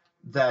 really,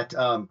 that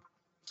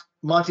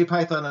Monty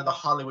Python and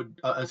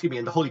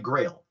the Holy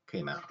Grail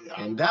came out,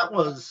 and that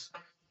was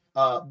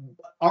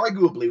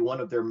arguably one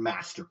of their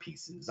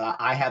masterpieces.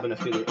 I have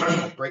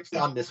a great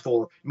fondness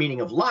for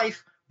Meaning of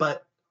Life,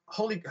 but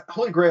Holy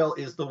Grail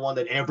is the one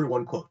that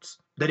everyone quotes,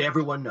 that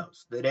everyone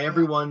knows, that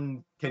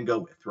everyone can go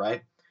with,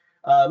 right?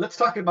 Let's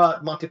talk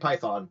about Monty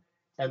Python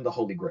and the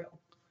Holy Grail.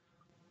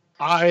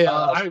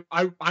 I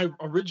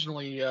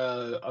originally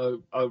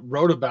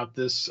wrote about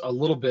this a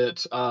little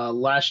bit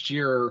last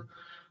year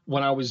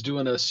when I was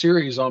doing a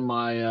series on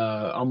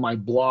my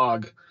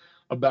blog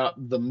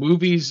about the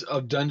movies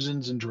of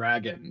Dungeons and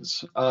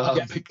Dragons.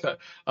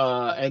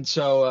 And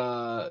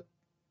so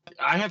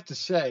I have to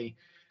say,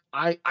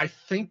 I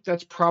think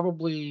that's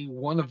probably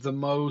one of the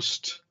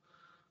most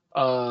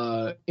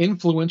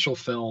influential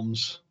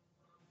films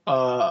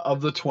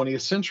of the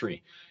 20th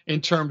century in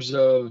terms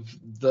of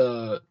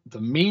the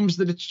memes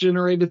that it's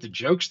generated, the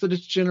jokes that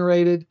it's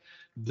generated,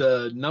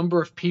 the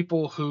number of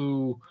people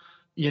who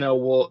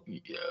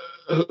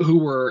who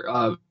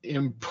were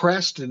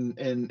impressed and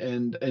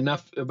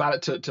enough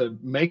about it to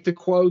make the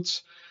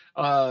quotes.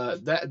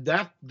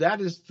 That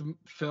is the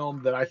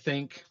film that I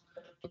think.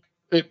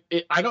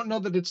 I don't know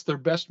that it's their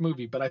best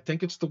movie, but I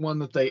think it's the one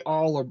that they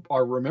all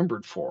are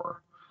remembered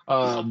for.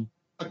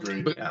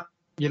 Agreed. But,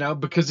 Yeah.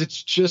 Because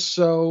it's just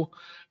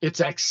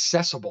it's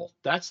accessible.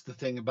 That's the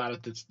thing about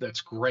it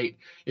that's great.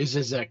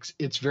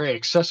 It's very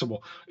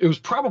accessible. It was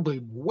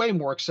probably way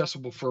more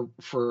accessible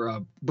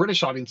for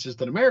British audiences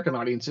than American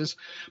audiences,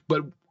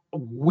 but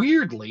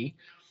weirdly,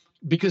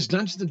 because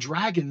Dungeons and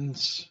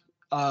Dragons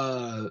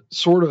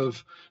sort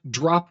of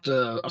dropped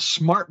a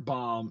smart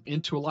bomb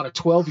into a lot of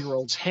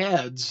 12-year-olds'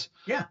 heads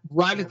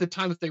right at the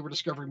time that they were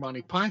discovering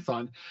Monty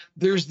Python,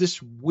 there's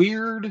this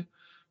weird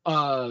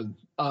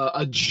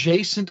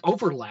adjacent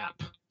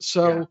overlap.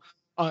 So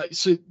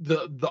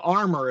the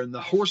armor and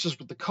the horses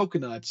with the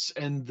coconuts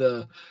and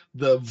the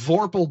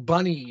Vorpal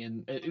bunny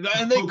and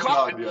they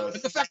call it, and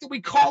the fact that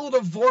we call it a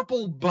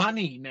Vorpal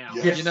bunny now,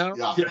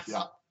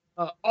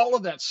 all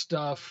of that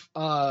stuff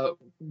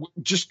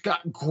just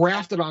got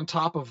grafted on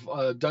top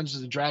of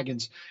Dungeons and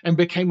Dragons and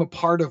became a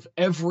part of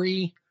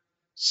every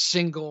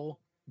single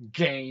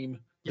game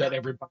that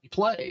everybody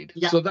played.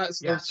 So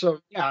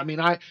I mean,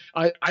 I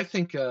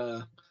think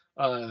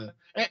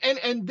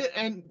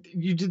and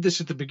you did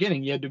this at the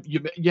beginning. You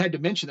had to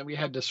mention that we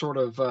had to sort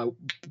of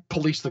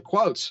police the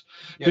quotes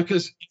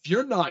because if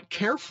you're not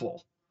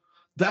careful,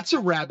 that's a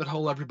rabbit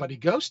hole everybody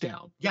goes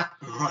down. Yeah,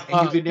 right.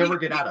 And you can never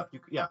get out of.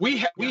 We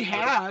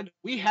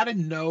had a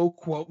no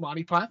quote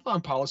Monty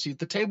Python policy at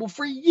the table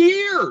for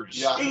years.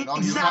 Yeah,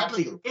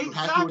 exactly. You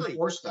had to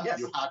enforce that.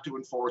 You had to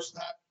enforce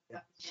that.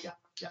 Yeah.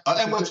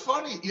 And what's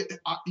funny,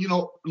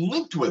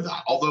 linked with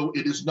that, although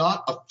it is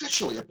not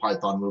officially a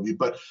Python movie,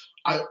 but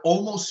I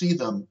almost see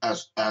them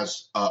as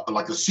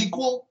like a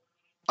sequel.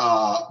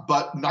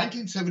 But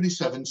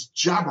 1977's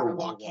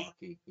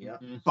Jabberwocky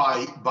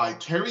by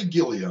Terry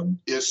Gilliam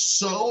is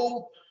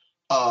so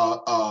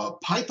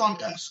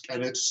Python-esque,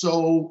 and it's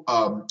so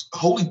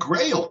Holy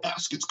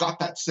Grail-esque. It's got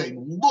that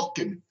same look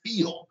and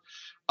feel.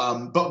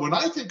 But when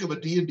I think of a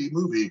D&D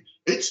movie,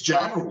 it's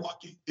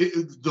Jabberwocky.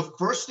 The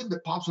first thing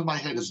that pops in my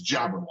head is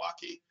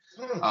Jabberwocky.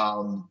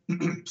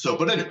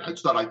 But anyway, I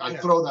just thought I'd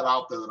throw that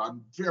out there, that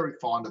I'm very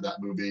fond of that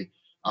movie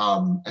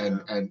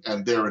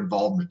and their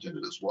involvement in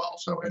it as well.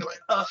 So anyway.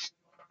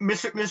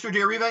 Mr.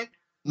 Derive,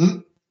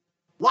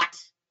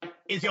 what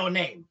is your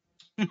name?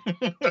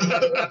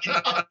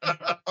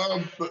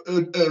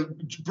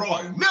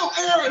 Brian. No,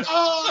 Aaron.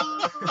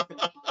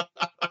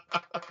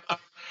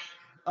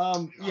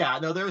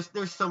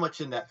 There's so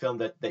much in that film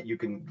that you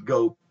can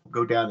go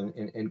down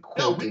and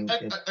quote.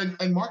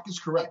 And Mark is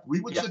correct. We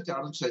would sit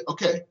down and say,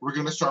 okay, we're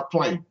going to start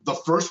playing. The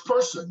first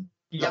person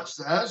that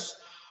says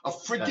a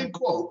freaking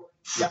quote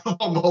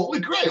from Holy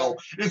Grail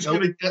is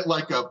going to get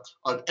like an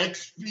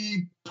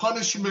XP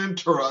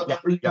punishment or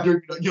whatever.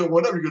 You're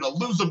going to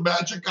lose a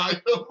magic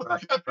item.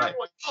 Right. Like,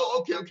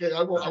 oh, okay.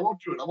 I won't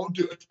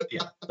do it.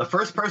 Yeah. The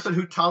first person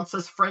who taunts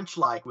us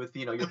French-like with,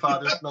 your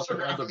father smells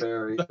like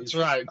elderberry. That's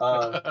right.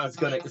 Is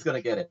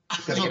gonna get it.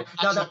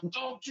 Now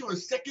taunt you a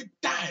second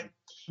time.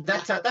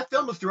 That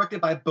film was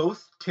directed by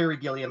both Terry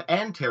Gilliam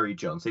and Terry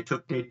Jones. They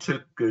took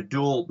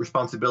dual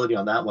responsibility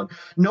on that one.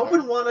 No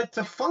one wanted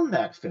to fund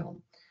that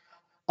film.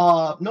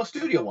 No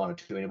studio wanted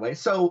to anyway.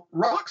 So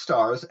rock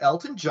stars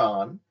Elton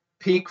John,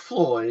 Pink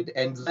Floyd,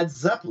 and Led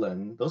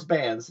Zeppelin, those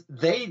bands,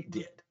 they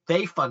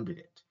funded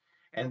it,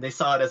 and they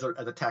saw it as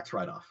a tax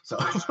write-off. So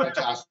it's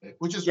fantastic.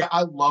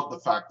 I love the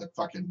fact that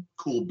fucking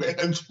cool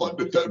bands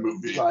funded that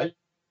movie. Right.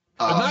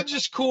 But not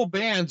just cool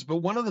bands, but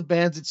one of the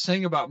bands that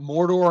sang about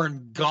Mordor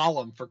and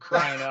Gollum, for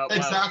crying out loud.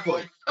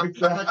 Exactly. They knew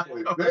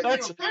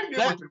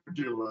what they were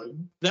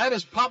doing. That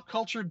is pop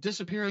culture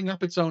disappearing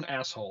up its own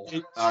asshole.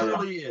 It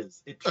truly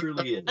is. It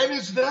truly is. And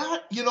is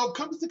that,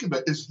 come to think of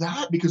it, is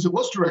that, because it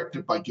was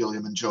directed by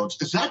Gilliam and Jones,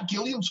 is that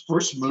Gilliam's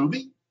first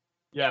movie?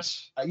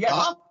 Yes.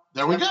 Yes.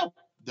 There we go.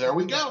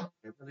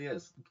 It really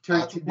is.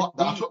 That's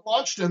what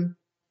launched him.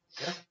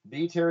 Yeah.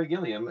 The Terry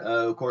Gilliam,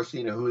 of course,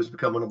 who has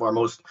become one of our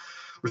most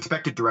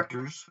respected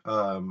directors,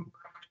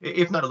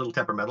 if not a little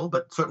temperamental,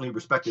 but certainly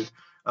respected.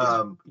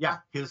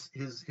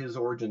 His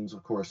origins,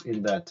 of course,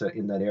 in that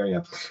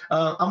area.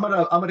 I'm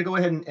gonna go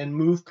ahead and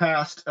move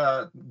past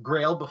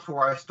Grail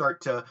before I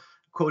start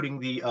quoting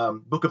the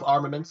Book of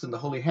Armaments and the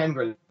Holy Hand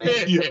Grenade,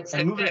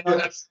 and moving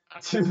on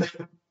to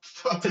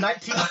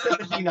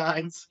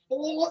 1979's.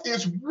 4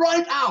 is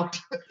right out.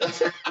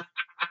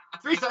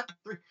 3.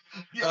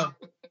 Yeah.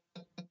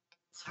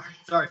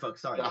 Sorry,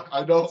 folks. Sorry. Yeah,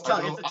 I know.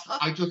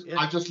 I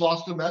just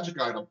lost a magic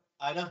item.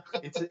 I know.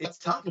 It's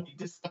tough.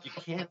 You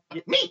can't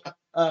get me.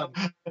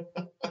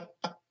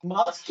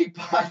 Monty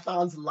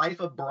Python's Life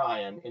of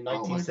Brian in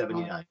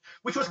 1979,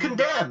 which was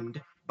condemned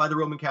by the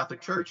Roman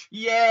Catholic Church.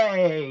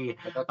 Yay!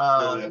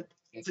 To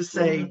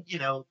say,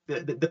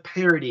 the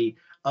parody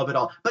of it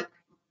all. But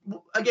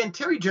again,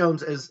 Terry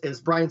Jones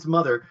as Brian's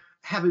mother,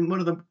 having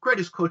one of the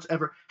greatest quotes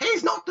ever.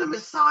 He's not the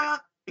Messiah.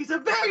 He's a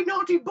very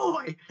naughty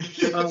boy.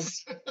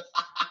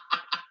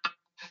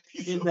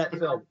 In that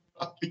film.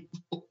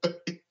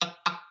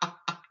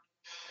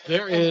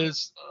 There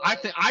is, I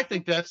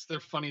think that's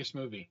their funniest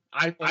movie.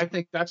 I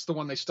think that's the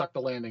one they stuck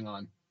the landing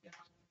on.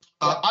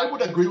 I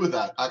would agree with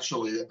that,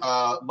 actually.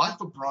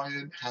 Life of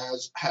Brian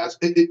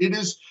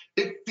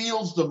it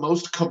feels the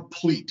most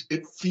complete.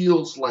 It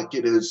feels like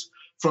it is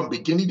from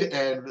beginning to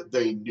end,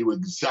 they knew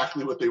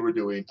exactly what they were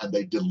doing and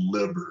they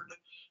delivered.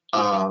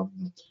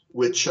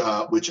 Which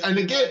and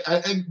again,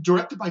 and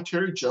directed by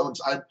Terry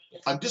Jones.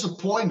 I'm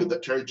disappointed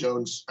that Terry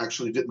Jones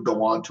actually didn't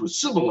go on to a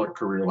similar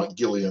career like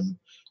Gilliam,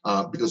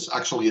 because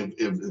actually,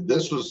 if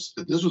this was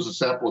a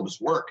sample of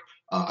his work,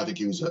 I think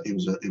he was a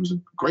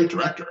great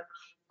director.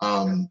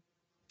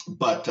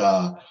 But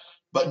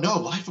no,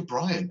 Life of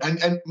Brian,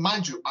 and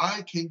mind you,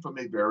 I came from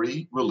a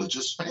very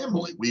religious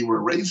family. We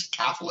were raised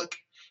Catholic.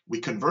 We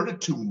converted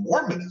to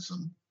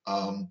Mormonism.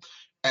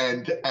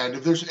 And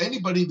if there's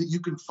anybody that you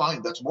can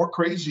find that's more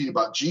crazy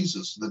about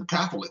Jesus than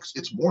Catholics,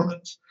 it's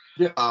Mormons.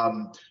 Yeah.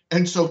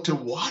 And so to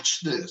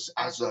watch this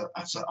as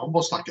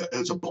almost like it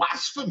was a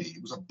blasphemy.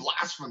 It was a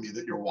blasphemy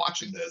that you're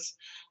watching this.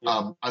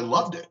 Yeah. I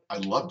loved it.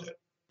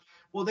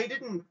 Well, they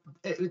didn't.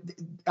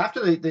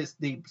 After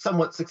the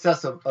somewhat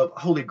success of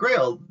Holy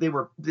Grail, they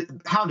were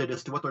hounded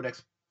as to what their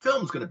next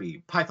film's going to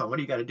be. Python, what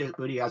are you going to do?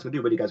 What are you guys going to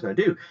do? What are you guys going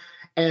to do?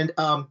 And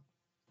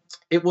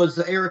it was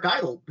Eric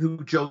Idle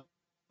who joked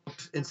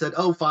and said,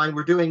 "Oh, fine,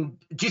 we're doing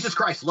Jesus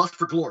Christ, Lust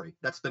for Glory."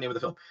 That's the name of the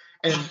film.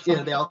 And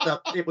they all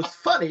thought it was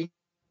funny,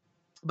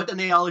 but then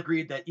they all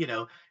agreed that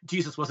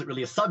Jesus wasn't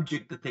really a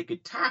subject that they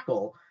could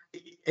tackle.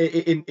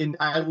 In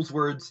Idle's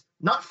words,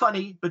 not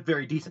funny, but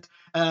very decent.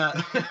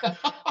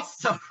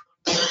 So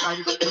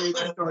I create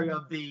the story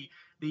of the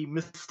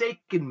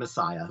mistaken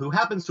Messiah who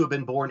happens to have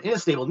been born in a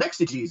stable next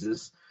to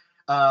Jesus,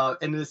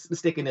 and is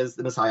mistaken as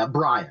the Messiah,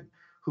 Brian,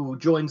 who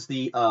joins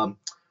the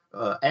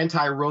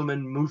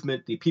anti-Roman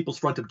movement, the People's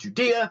Front of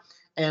Judea,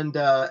 and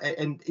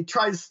it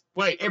tries.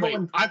 Wait,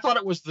 I thought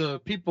it was the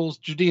People's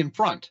Judean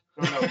Front.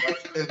 No,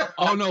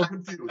 oh no,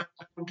 I'm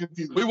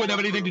confused. We wouldn't have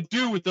anything to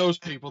do with those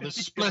people. The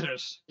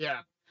splitters.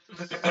 Yeah.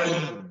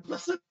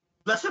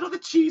 Blessed are the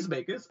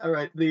cheesemakers. All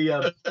right.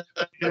 The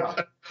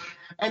yeah.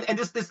 And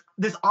just this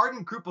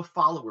ardent group of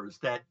followers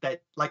that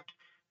like,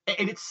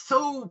 and it's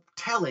so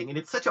telling, and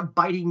it's such a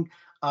biting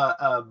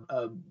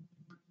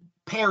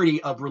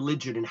parody of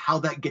religion and how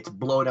that gets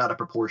blown out of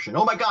proportion.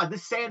 Oh my God,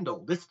 this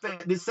sandal's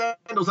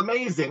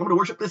amazing. I'm going to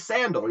worship this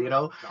sandal,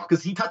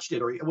 because he touched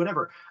it or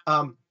whatever.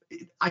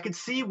 I could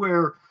see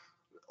where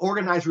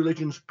organized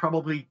religions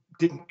probably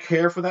didn't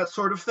care for that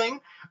sort of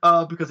thing,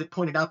 because it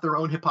pointed out their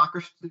own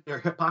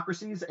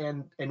hypocrisies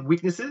and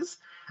weaknesses.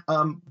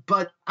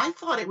 But I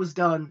thought it was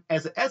done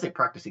as a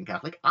practicing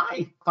Catholic.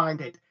 I find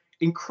it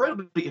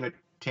incredibly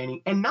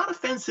entertaining and not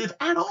offensive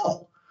at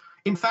all.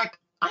 In fact,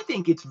 I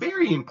think it's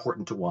very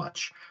important to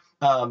watch.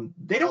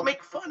 They don't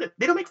make fun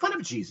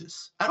of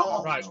Jesus at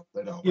all. Right.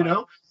 They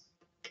don't.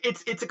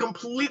 It's a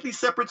completely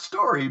separate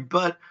story.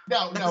 But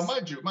now,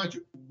 mind you,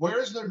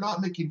 whereas they're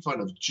not making fun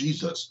of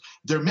Jesus,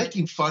 they're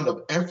making fun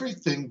of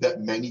everything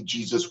that many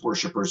Jesus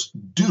worshipers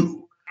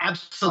do.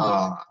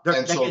 Absolutely.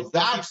 And so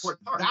that's what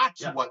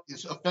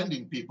is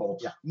offending people.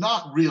 Yeah.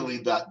 Not really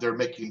that they're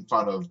making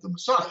fun of the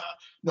Messiah.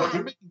 No,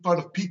 they're making fun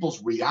of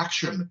people's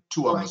reaction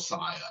to a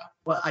Messiah.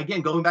 Well,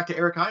 again, going back to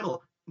Eric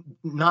Idle,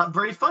 not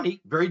very funny,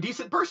 very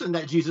decent person,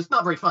 that Jesus,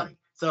 not very funny.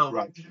 So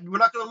we're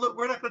not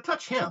going to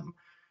touch him,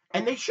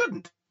 and they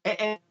shouldn't.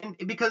 And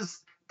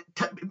because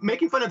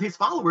making fun of his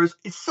followers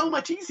is so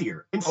much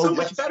easier and so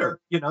much better,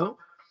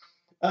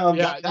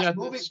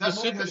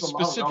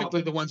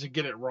 specifically the ones that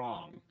get it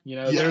wrong.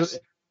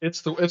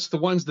 It's the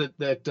ones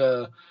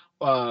that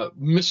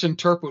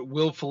misinterpret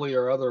willfully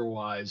or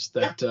otherwise.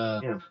 That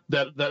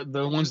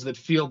the ones that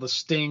feel the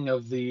sting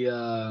of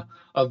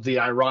the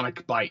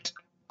ironic bite.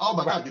 Oh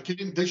my God!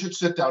 They should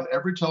sit down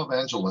every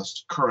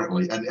televangelist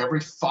currently and every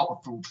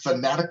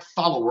fanatic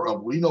follower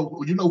of you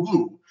know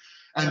who,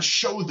 and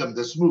show them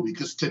this movie,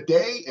 because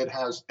today it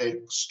has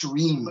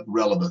extreme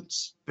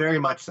relevance. Very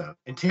much so.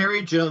 And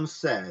Terry Jones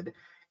said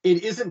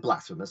it isn't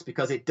blasphemous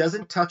because it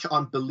doesn't touch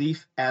on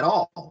belief at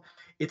all.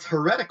 It's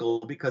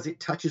heretical because it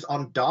touches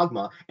on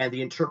dogma and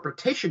the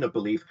interpretation of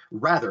belief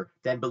rather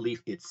than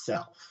belief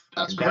itself.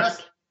 That's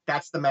correct.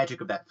 That's the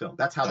magic of that film.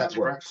 That's how that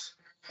works.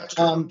 That's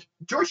correct.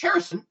 George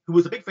Harrison, who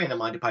was a big fan of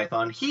Monty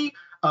Python, he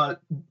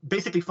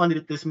basically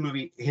funded this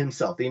movie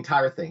himself, the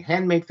entire thing.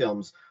 Handmade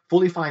Films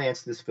fully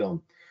financed this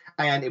film.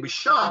 And it was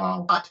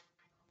shot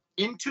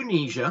in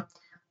Tunisia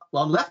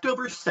on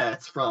leftover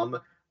sets from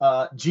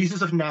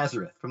Jesus of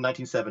Nazareth from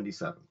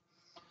 1977.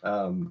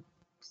 I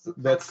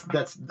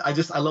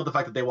love the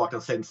fact that they walked on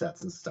the same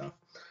sets and stuff,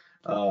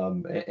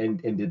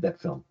 and did that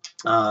film.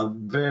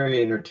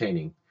 Very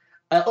entertaining.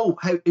 Have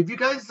you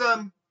guys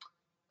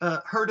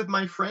heard of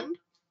My Friend?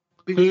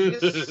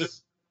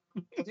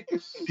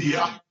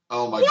 Yeah.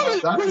 Oh my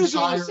God.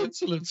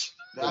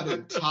 That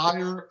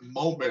entire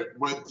moment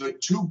with the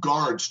two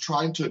guards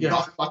trying to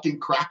not fucking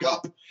crack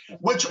up,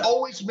 which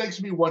always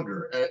makes me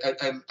wonder,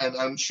 and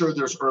I'm sure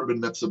there's urban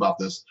myths about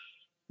this.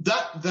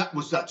 That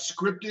was that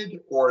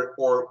scripted,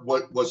 or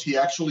what was he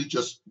actually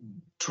just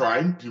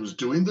trying? He was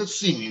doing the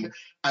scene,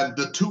 and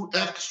the two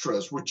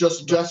extras were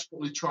just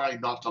desperately trying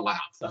not to laugh.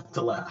 Not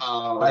to laugh.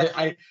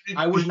 I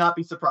would not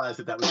be surprised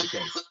if that was the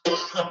case.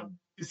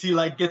 He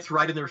gets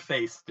right in their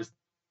face, just.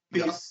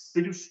 The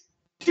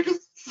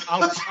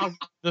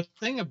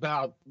thing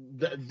about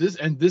this,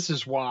 and this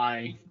is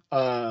why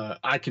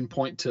I can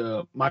point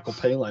to Michael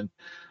Palin.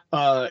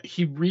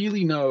 He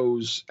really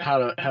knows how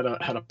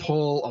to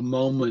pull a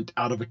moment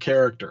out of a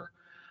character,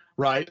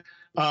 right?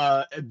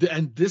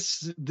 And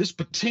this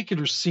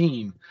particular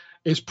scene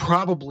is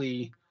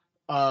probably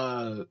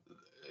the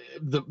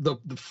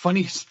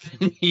funniest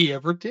thing he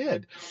ever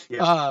did.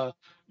 Yeah.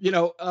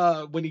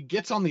 When he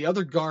gets on the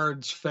other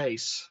guard's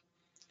face,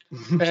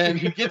 and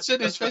he gets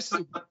in his face,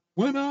 like,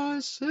 when I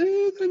say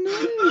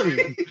the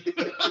name,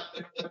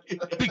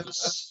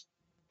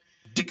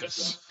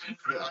 Dickus.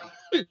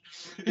 Yeah.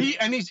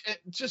 He's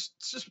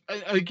just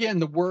again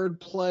the word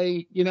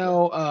play,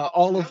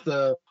 all of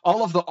the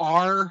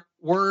R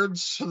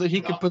words so that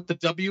he could put the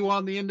W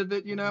on the end of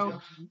it,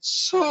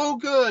 so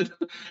good.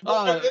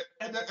 Well,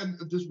 and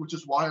this, which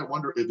is why I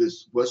wonder if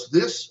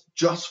this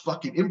just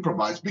fucking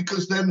improvised,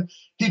 because then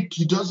he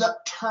does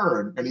that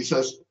turn and he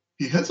says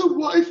he has a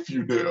wife,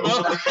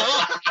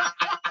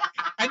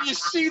 And you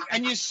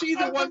see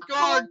the one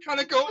guard kind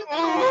of go,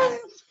 oh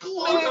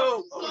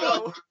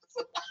no.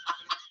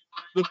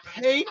 The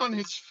pain on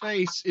his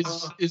face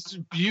is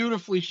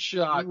beautifully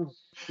shot.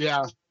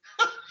 Yeah.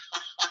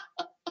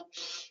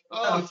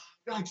 Oh,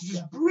 it's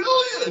just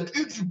brilliant.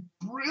 It's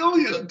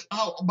brilliant.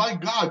 Oh my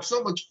God,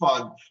 so much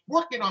fun.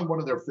 Working on one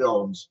of their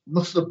films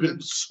must have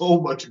been so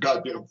much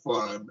goddamn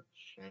fun.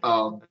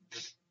 And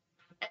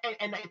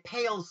it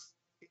pales.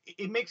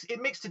 It makes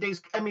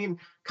today's. I mean,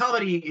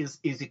 comedy is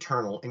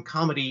eternal, and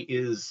comedy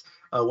is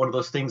one of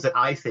those things that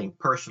I think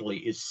personally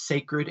is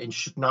sacred and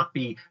should not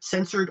be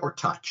censored or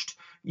touched.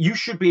 You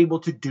should be able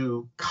to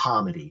do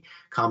comedy.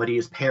 Comedy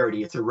is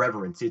parody, it's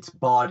irreverence, it's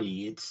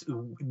body, it's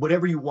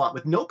whatever you want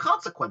with no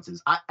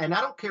consequences. I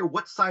don't care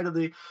what side of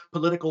the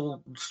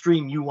political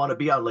stream you want to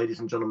be on, ladies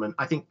and gentlemen.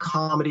 I think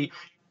comedy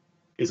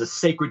is a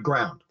sacred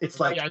ground. It's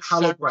like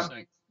hallowed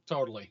ground.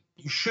 Totally.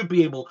 You should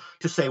be able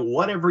to say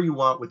whatever you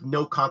want with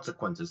no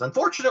consequences.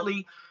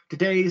 Unfortunately,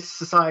 today's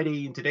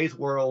society, in today's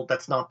world,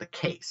 that's not the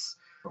case.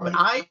 Right. But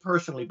I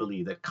personally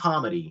believe that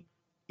comedy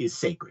is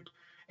sacred,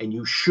 and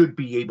you should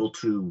be able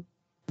to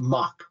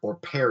mock or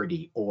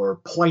parody or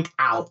point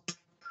out,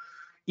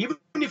 even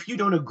if you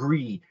don't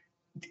agree,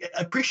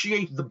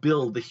 appreciate the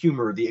build, the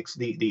humor,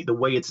 the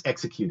way it's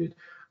executed.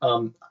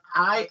 I'm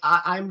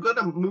going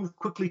to move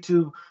quickly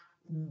to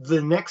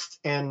the next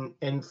and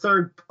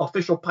third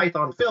official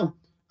Python film,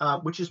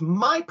 which is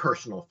my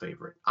personal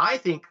favorite. I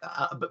think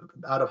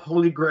out of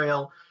Holy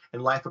Grail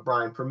and Life of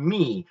Brian, for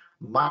me,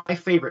 my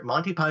favorite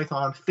Monty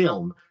Python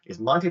film is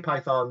Monty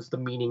Python's The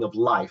Meaning of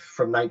Life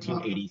from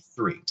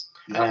 1983.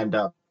 Yeah. And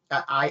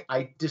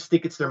I just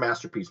think it's their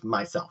masterpiece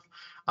myself.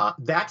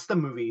 That's the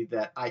movie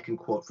that I can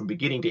quote from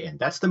beginning to end.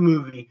 That's the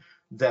movie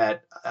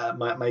that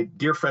my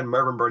dear friend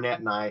Mervyn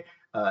Burnett and I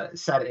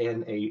sat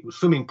in a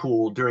swimming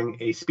pool during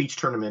a speech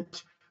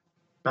tournament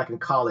back in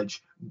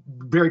college,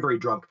 very, very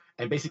drunk,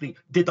 and basically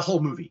did the whole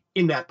movie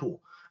in that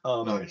pool.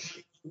 Nice.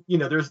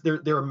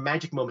 There are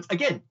magic moments,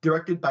 again,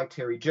 directed by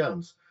Terry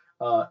Jones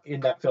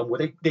in that film,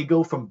 where they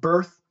go from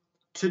birth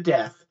to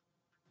death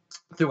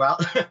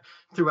throughout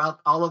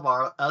all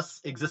of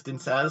us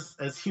existence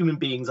as human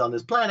beings on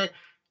this planet,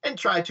 and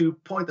try to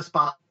point the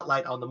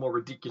spotlight on the more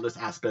ridiculous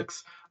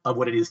aspects of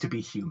what it is to be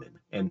human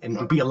and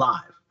to be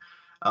alive.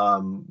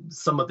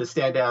 Some of the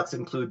standouts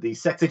include the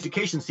sex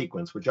education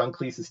sequence, where John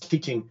Cleese is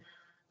teaching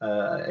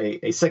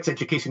a sex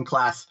education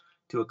class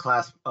to a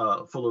class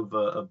full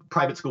of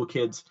private school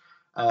kids,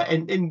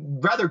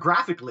 and rather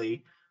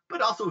graphically,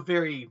 but also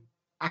very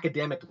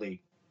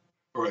academically,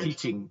 right,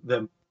 teaching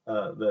them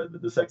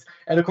the sex.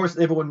 And of course,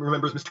 everyone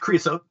remembers Mr.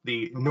 Creosote,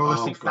 the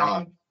enormously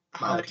fat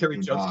Terry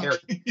Jones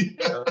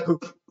character,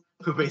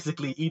 who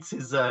basically eats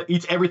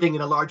everything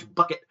in a large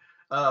bucket,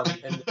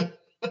 and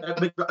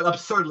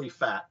absurdly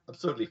fat.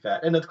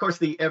 And of course,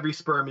 the "Every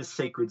Sperm is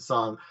Sacred"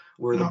 song,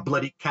 where the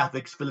bloody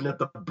Catholics filling up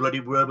the bloody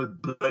world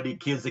with bloody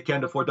kids that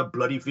can't afford to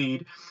bloody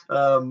feed,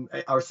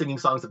 are singing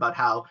songs about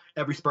how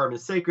every sperm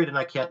is sacred and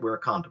I can't wear a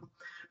condom.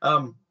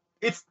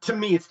 To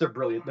me, it's their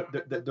brilliant,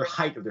 their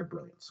height of their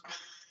brilliance.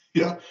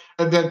 Yeah,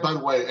 and then, by the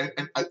way,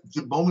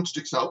 the moment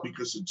sticks out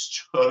because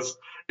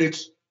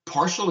it's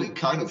partially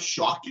kind of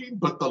shocking,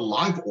 but the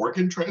live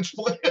organ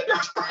transplant, where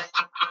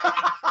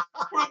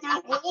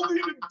they're holding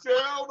him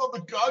down on the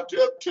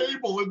goddamn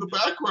table in the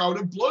background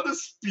and blood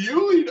is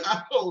spewing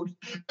out,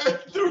 and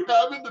they're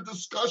having the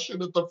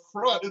discussion at the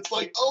front. It's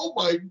like, oh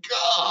my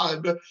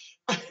God,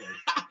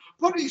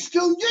 but he's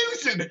still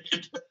using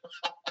it.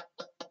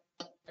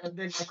 And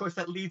then, of course,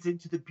 that leads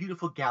into the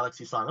beautiful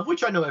Galaxy song, of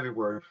which I know every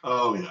word.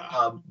 Oh,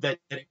 yeah. That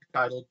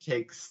title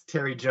takes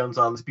Terry Jones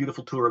on this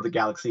beautiful tour of the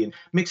galaxy and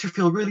makes her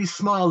feel really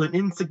small and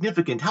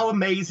insignificant. How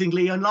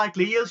amazingly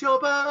unlikely is your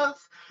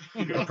birth?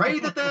 I pray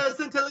that there's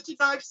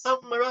intelligent life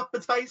somewhere up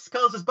in space,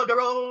 cause there's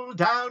bugger all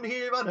down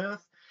here on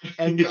Earth.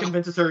 And he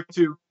convinces her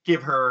to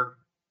give her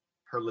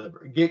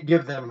liver,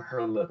 give them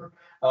her liver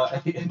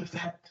at the end of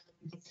that.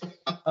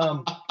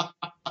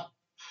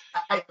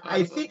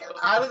 I think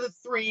out of the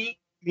three,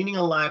 Meaning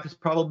of Life is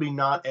probably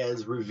not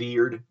as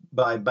revered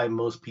by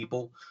most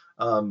people.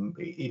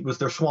 It was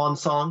their swan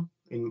song.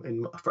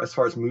 as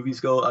far as movies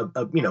go,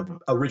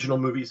 original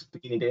movies,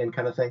 beginning to end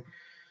kind of thing.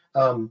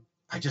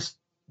 I just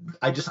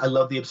I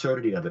love the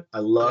absurdity of it. I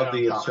love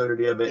the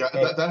absurdity of it.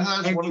 Yeah, that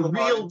has one of the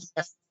real lines.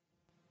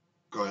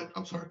 Go ahead.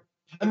 I'm sorry.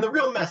 And the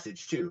real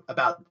message too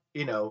about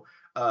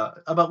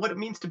about what it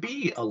means to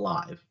be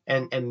alive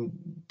and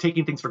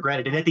taking things for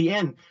granted. And at the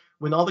end,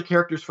 when all the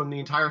characters from the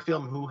entire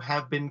film who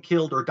have been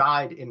killed or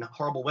died in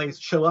horrible ways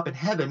show up in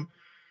heaven,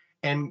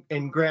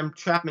 and Graham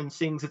Chapman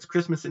sings "It's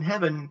Christmas in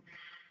Heaven,"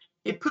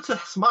 it puts a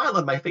smile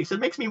on my face. It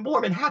makes me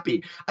warm and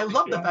happy. I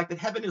love the fact that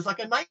heaven is like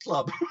a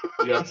nightclub.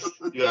 Yes.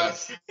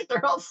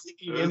 They're all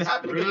singing and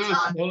having a good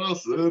time. In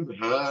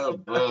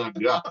heaven.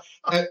 Yeah.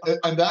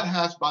 And that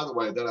has, by the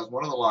way,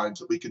 one of the lines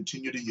that we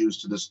continue to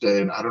use to this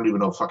day, and I don't even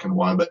know fucking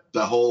why, but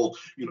the whole,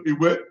 it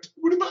went,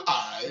 what am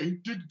I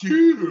to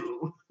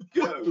do?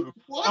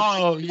 What?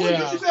 Oh,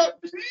 yeah. What does that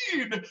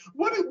mean?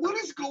 What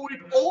is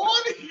going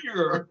on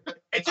here?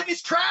 It's in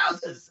his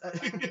trousers.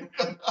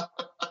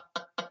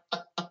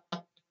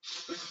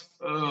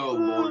 Oh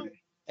Lord!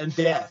 And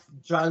Death,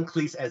 John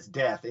Cleese as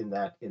Death in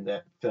that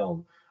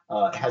film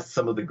has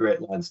some of the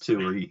great lines too,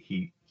 where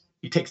he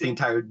takes the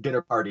entire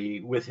dinner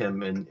party with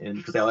him, and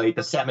because they all ate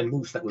the salmon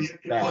mousse that was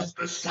bad. It was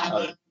the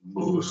salmon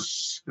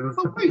mousse.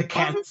 The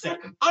canned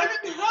salmon. I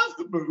didn't have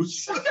the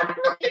mousse.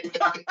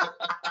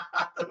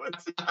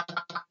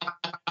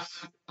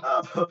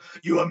 Oh,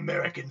 you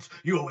Americans,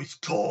 you always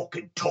talk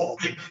and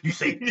talk, and you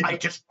say, I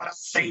just want to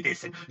say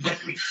this, and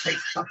let me say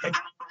something.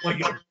 Well,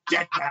 you're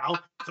dead now,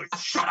 so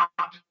shut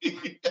up.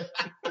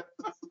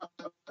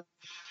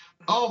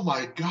 Oh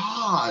my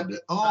God.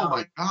 Oh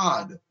my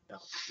God.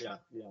 Yeah.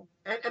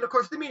 And of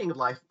course, the meaning of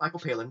life, Michael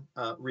Palin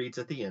reads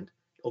at the end,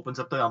 opens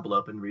up the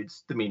envelope and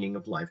reads the meaning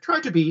of life. Try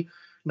to be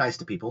nice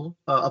to people,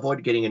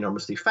 avoid getting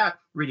enormously fat,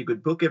 read a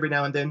good book every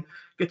now and then,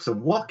 get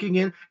some walking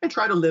in, and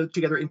try to live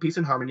together in peace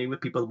and harmony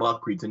with people of all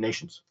creeds and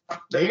nations.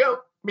 There you go.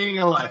 Meaning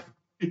of life.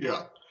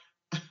 Yeah.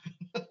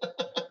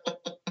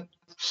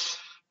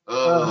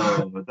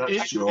 Oh,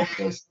 that's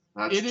joyous.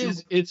 I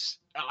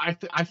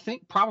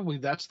think probably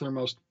that's their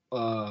most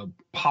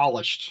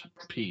polished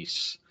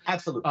piece.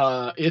 Absolutely.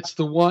 It's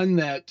the one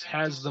that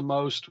has the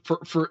most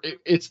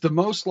it's the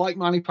most like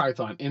Monty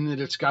Python in that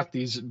it's got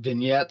these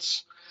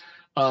vignettes,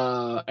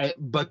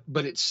 but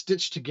it's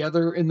stitched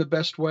together in the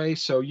best way,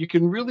 so you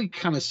can really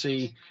kind of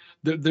see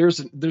there's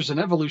an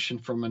evolution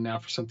from and now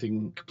for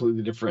something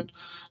completely different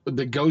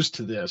that goes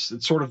to this.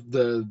 It's sort of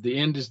the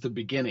end is the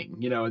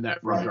beginning, in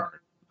that regard.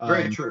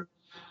 Very true.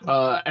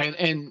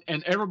 And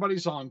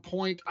everybody's on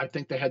point. I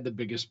think they had the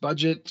biggest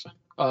budget,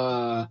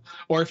 or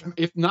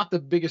if not the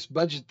biggest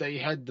budget, they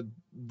had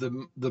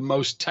the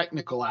most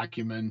technical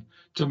acumen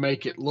to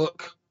make it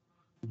look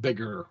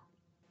bigger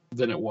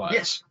than it was.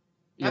 Yes,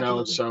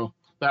 absolutely. So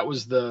that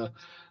was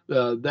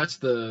that's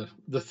the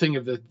thing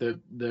of it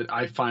that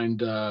I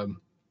find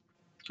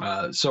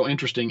so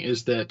interesting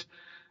is that.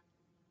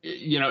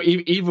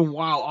 Even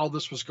while all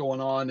this was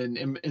going on, and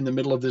in the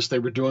middle of this, they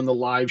were doing the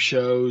live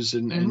shows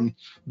and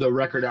the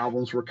record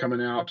albums were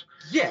coming out.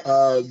 Yes,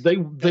 they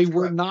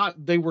were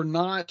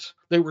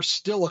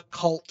still a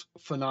cult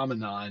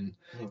phenomenon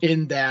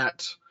in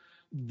that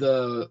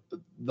the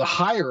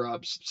higher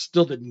ups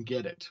still didn't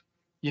get it.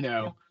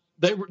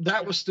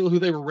 That was still who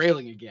they were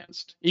railing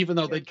against, even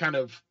though they'd kind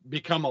of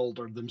become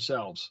older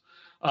themselves.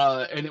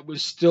 And it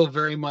was still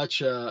very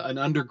much an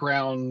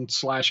underground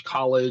 /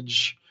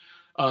 college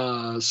 /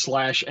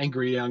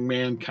 angry young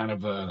man kind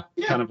of a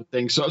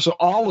thing. So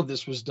all of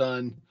this was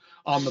done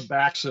on the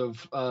backs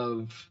of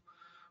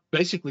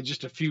basically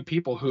just a few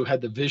people who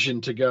had the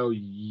vision to go,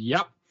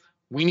 yep,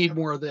 we need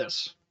more of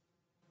this.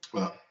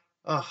 Well,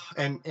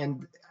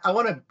 and I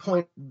want to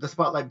point the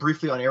spotlight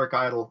briefly on Eric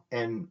Idle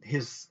and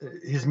his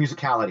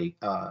musicality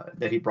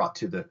that he brought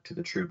to the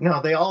troupe.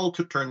 Now, they all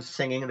took turns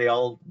singing, and they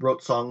all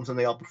wrote songs, and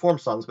they all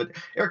performed songs, but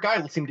Eric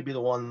Idle seemed to be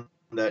the one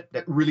that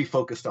really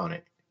focused on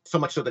it. So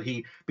much so that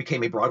he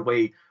became a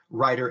Broadway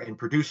writer and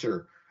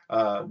producer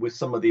with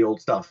some of the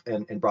old stuff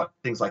and brought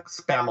things like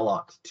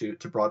Spamalot to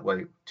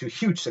Broadway to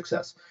huge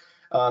success.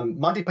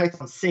 Monty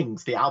Python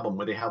Sings, the album,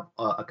 where they have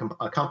a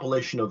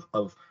compilation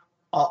of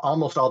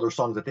almost all their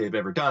songs that they've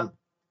ever done,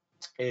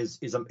 is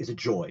a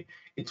joy.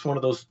 It's one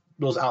of those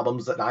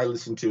albums that I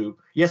listen to.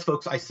 Yes,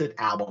 folks, I said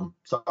album.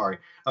 Sorry.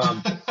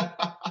 Album.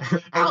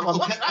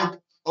 What's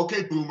that?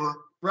 Okay, boomer.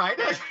 Right.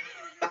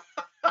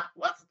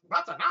 What's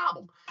an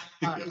album?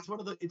 It's one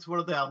of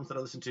the albums that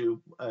I listen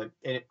to, and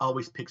it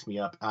always picks me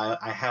up.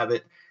 I have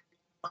it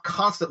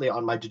constantly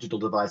on my digital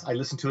device. I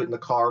listen to it in the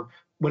car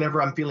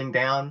whenever I'm feeling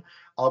down.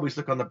 I always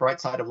look on the bright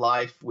side of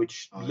life,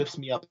 which lifts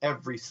me up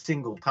every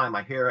single time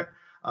I hear it.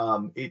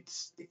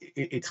 It's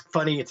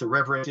funny. It's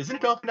irreverent. Isn't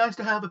it awfully nice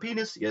to have a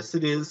penis? Yes,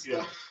 it is.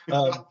 Yeah.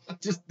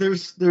 Just they're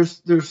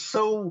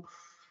so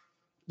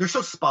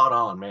spot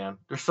on, man.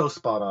 They're so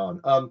spot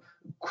on.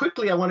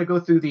 Quickly, I want to go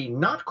through the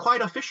not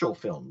quite official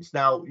films.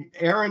 Now,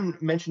 Aaron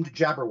mentioned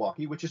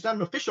Jabberwocky, which is not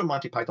an official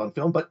Monty Python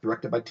film, but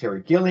directed by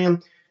Terry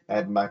Gilliam. It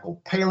had Michael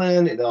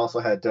Palin. It also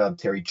had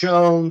Terry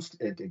Jones,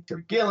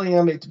 Terry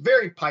Gilliam. It's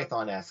very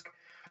Python-esque.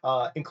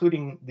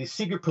 including The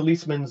Secret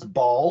Policeman's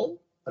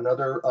Ball,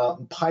 another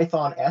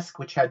Python-esque,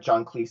 which had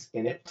John Cleese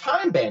in it.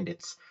 Time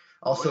Bandits,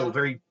 also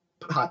very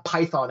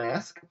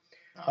Python-esque.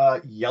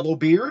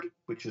 Yellowbeard,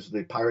 which is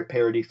the pirate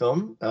parody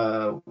film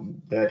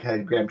that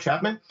had Graham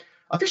Chapman.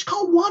 A Fish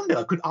Called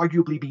Wanda could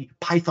arguably be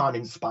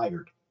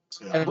Python-inspired,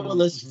 as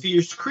well as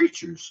Fierce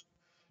Creatures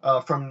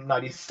from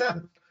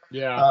 '97.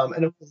 Yeah.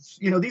 And of course,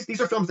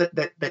 these are films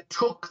that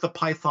took the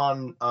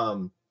Python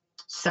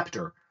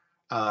scepter,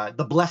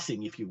 the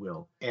blessing, if you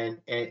will,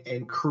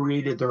 and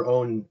created their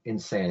own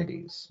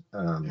insanities.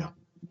 And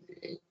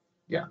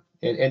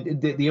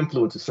the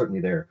influence is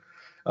certainly there.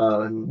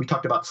 We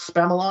talked about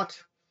Spamalot,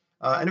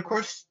 and of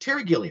course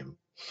Terry Gilliam,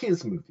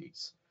 his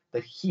movies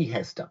that he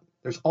has done.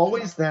 There's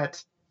always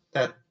that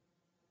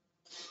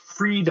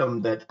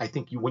freedom that I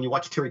think when you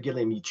watch Terry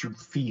Gilliam, you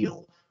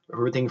feel.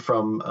 Everything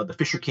from The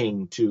Fisher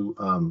King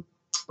to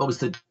what was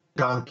the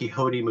Don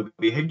Quixote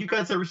movie? Have you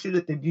guys ever seen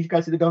it? Did you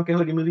guys see the Don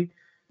Quixote movie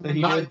that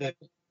he did?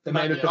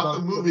 Not the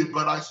movie,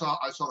 but I saw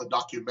the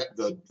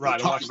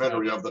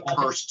documentary of the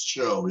cursed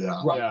show.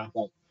 Yeah, right.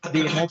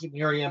 The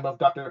Imaginarium of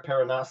Dr.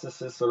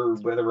 Parnassus, or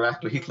whatever,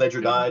 after Heath Ledger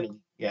died.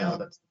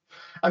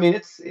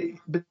 And,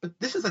 but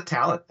this is a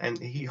talent, and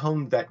he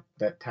honed that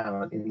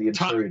talent in the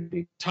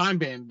absurdity. Time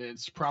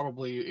Bandits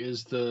probably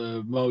is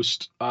the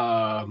most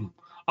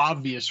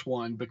obvious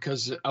one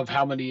because of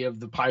how many of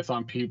the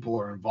Python people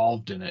are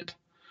involved in it.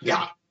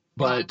 Yeah,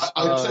 but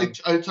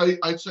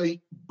I'd say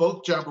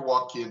both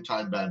Jabberwocky and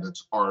Time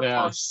Bandits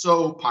are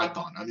so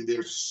Python. I mean,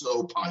 they're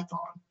so Python.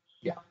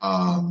 Yeah.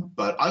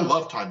 But I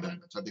love Time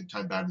Bandits. I think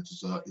Time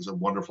Bandits is a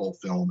wonderful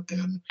film,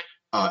 and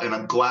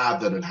I'm glad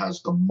that it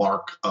has the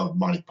mark of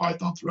Monty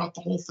Python throughout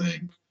the whole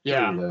thing.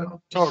 Yeah,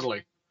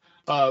 totally.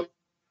 John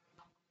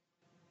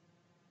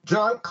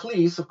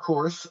Cleese, of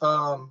course,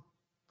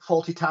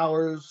 Fawlty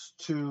Towers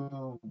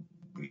to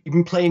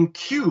even playing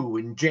Q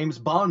in James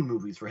Bond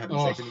movies, for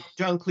heaven's sake. I mean,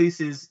 John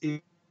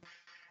Cleese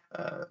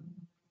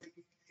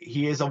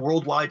he is a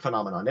worldwide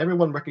phenomenon.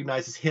 Everyone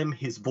recognizes him,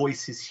 his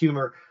voice, his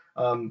humor.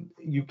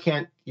 You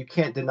can't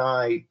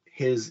deny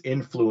his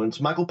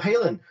influence. Michael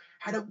Palin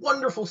had a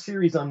wonderful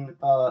series called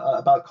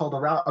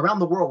Around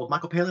the World with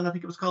Michael Palin, I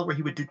think it was called, where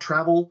he would do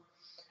travel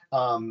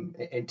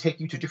and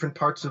take you to different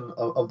parts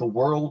of the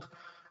world.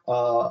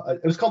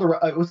 It was called I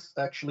think it was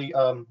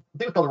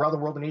called Around the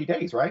World in 80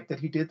 Days, right? That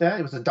he did that.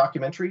 It was a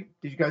documentary.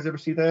 Did you guys ever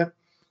see that?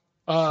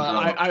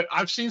 No.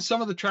 I've seen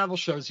some of the travel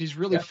shows. He's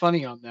really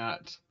funny on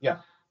that. Yeah.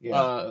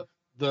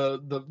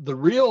 The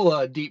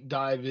real deep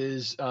dive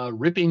is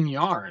Ripping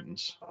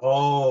Yarns.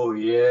 Oh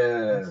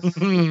yes.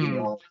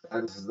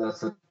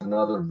 That's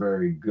another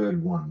very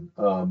good one.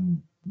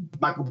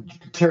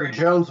 Terry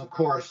Jones, of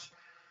course.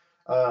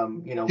 He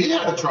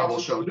had a travel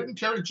show. Didn't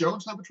Terry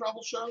Jones have a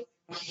travel show?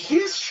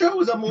 His show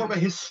is more of a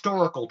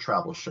historical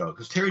travel show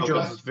because Terry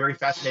Jones is very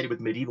fascinated with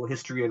medieval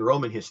history and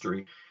Roman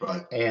history,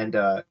 right? And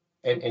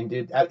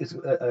did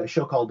a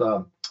show called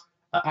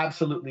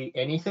Absolutely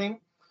Anything.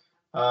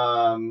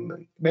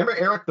 Remember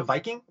Eric the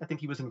Viking? I think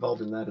he was involved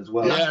in that as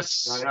well.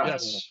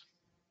 Yes.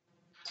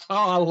 Oh,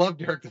 I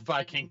loved Eric the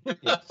Viking.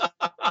 Yes.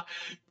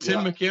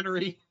 Tim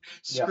McHenry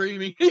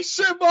screaming, "He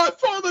said my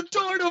father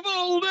died of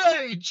old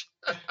age."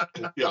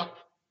 Yeah.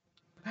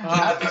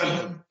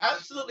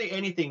 Absolutely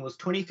Anything was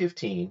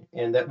 2015,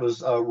 and that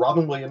was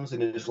Robin Williams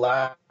in his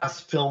last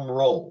film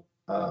role.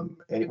 And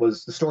it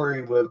was the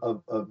story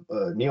of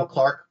Neil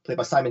Clark, played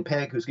by Simon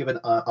Pegg, who's given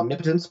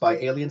omnipotence by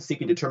aliens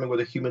seeking to determine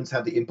whether humans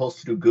have the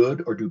impulse to do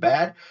good or do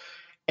bad.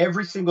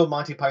 Every single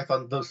Monty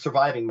Python, those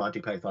surviving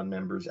Monty Python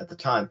members at the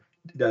time,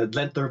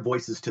 lent their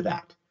voices to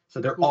that. So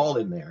they're all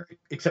in there,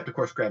 except, of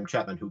course, Graham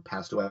Chapman, who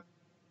passed away.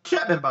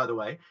 Chapman, by the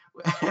way,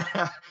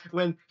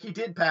 when he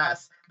did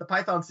pass, the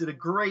Pythons did a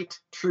great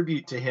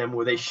tribute to him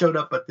where they showed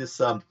up at this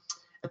at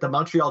the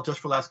Montreal Just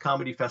for Laughs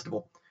Comedy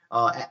Festival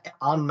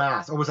en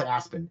masse, or was it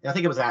Aspen? I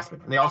think it was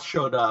Aspen, and they all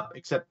showed up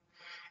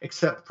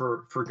except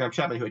for Graham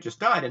Chapman, who had just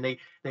died, and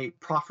they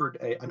proffered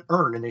an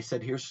urn, and they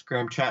said, "Here's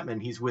Graham Chapman,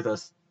 he's with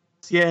us."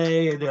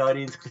 Yay! And the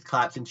audience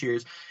claps and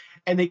cheers,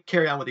 and they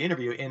carry on with the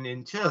interview, and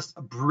in just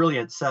a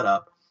brilliant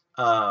setup.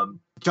 John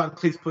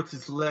Cleese puts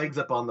his legs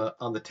up on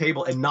the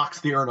table and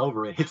knocks the urn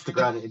over. It hits the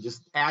ground and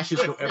just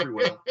ashes go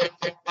everywhere.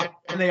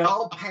 And they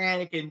all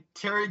panic, and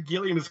Terry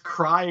Gilliam is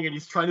crying, and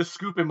he's trying to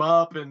scoop him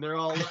up, and they're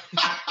all.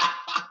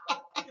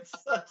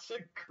 It's such a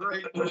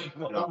great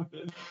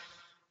moment.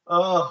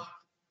 Oh,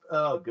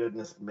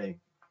 goodness me.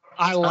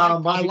 I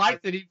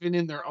like that even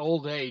in their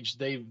old age,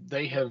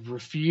 they have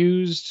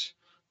refused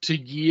to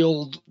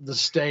yield the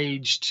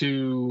stage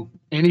to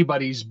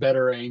anybody's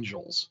better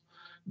angels.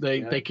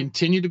 They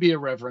continue to be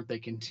irreverent. They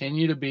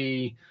continue to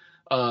be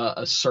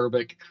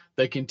acerbic.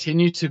 They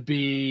continue to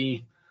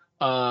be,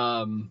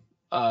 and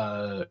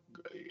of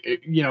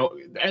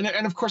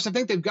course, I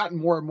think they've gotten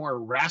more and more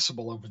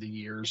irascible over the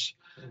years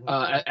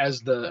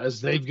as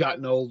they've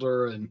gotten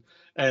older and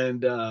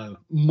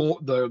more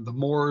the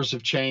mores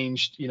have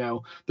changed.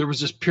 There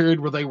was this period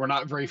where they were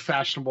not very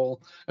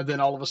fashionable, and then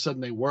all of a sudden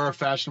they were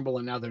fashionable,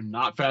 and now they're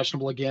not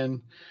fashionable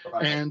again.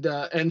 Right.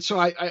 And so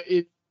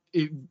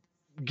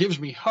gives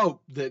me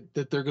hope that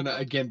they're going to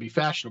again be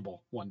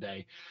fashionable one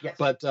day. Yes.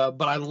 But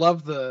I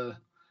love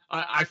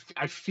I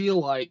feel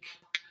like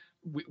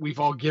we've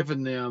all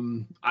given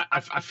them.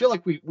 I feel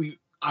like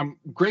I'm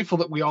grateful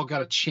that we all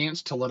got a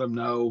chance to let them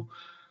know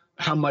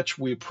how much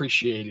we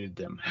appreciated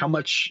them, how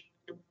much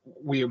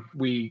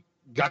we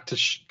got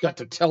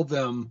to tell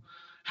them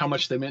how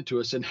much they meant to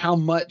us, and how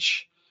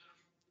much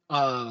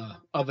of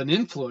an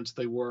influence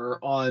they were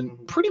on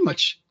pretty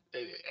much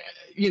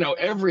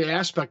every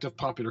aspect of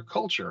popular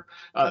culture.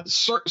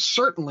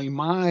 Certainly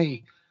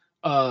my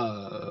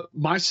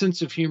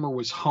sense of humor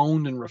was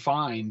honed and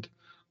refined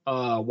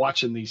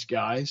watching these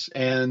guys,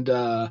 and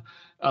I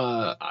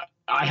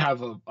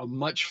have a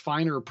much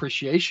finer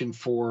appreciation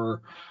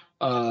for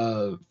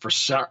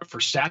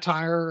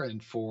satire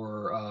and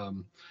for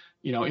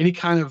any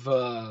kind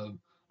of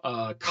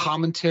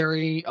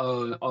commentary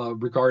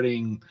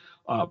regarding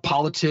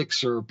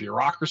politics or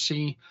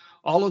bureaucracy.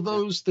 All of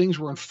those things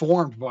were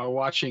informed by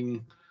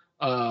watching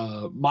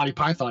Monty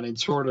Python and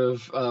sort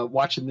of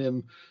watching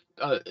them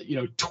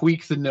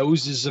tweak the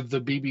noses of the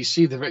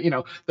BBC.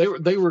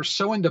 They were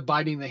so into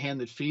biting the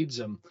hand that feeds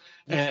them,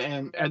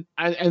 and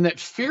that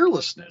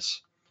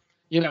fearlessness.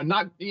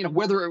 Not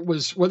whether it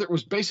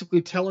was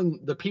basically telling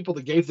the people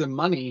that gave them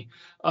money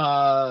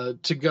to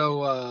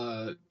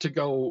go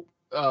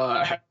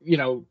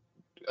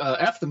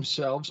F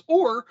themselves,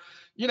 or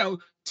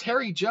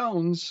Terry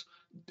Jones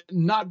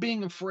not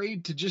being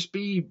afraid to just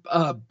be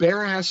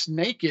bare ass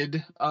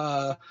naked,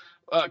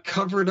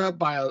 covered up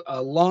by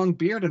a long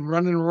beard and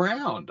running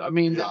around. I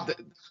mean, the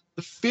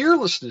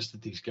fearlessness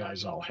that these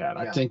guys all had,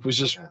 I think, was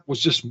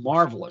just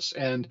marvelous.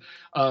 And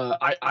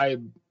I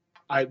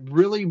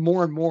really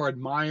more and more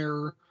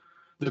admire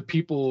the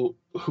people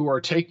who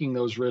are taking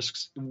those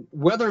risks,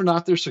 whether or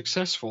not they're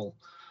successful.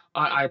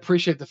 I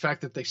appreciate the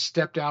fact that they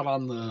stepped out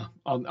on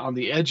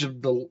the edge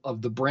of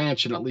the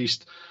branch and at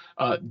least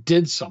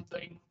did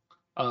something.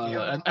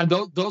 And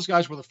those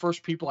guys were the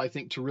first people, I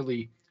think, to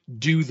really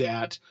do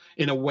that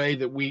in a way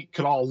that we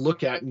could all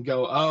look at and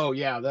go, "Oh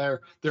yeah,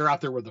 they're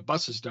out there where the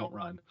buses don't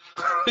run."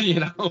 I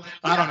don't know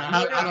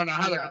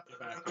how they got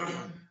back.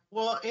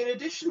 Well, in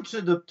addition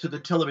to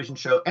the television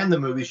show and the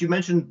movies, you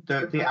mentioned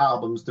the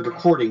albums, the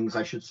recordings,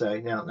 I should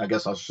say. Now, I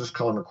guess I'll just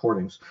call them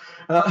recordings.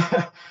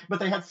 But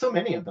they had so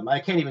many of them. I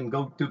can't even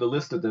go through the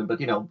list of them.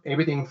 But,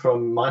 everything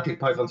from Monty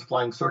Python's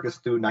Flying Circus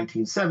through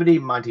 1970,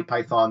 Monty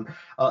Python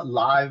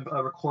live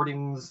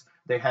recordings.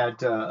 They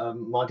had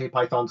Monty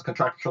Python's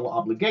Contractual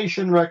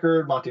Obligation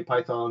record, Monty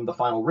Python, The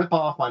Final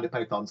Ripoff, Monty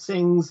Python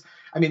Sings.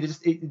 I mean,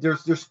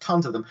 there's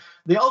tons of them.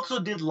 They also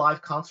did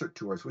live concert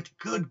tours, which,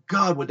 good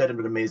God, would that have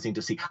been amazing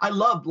to see. I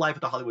love Live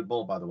at the Hollywood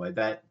Bowl, by the way.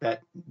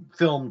 That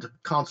filmed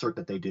concert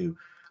that they do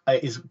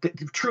is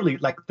truly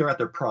like they're at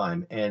their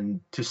prime.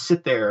 And to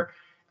sit there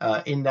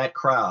in that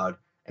crowd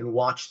and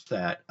watch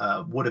that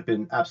would have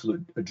been a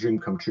dream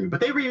come true.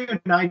 But they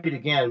reunited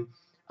again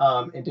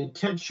and did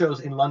 10 shows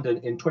in London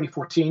in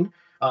 2014.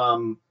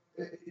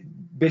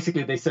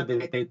 Basically, they said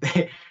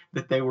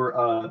that they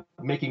were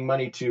making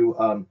money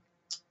to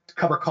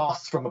cover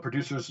costs from a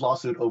producer's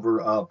lawsuit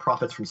over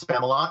profits from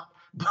Spamalot,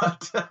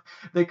 but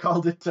they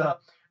called it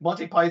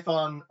Monty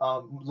Python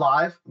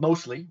Live,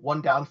 mostly,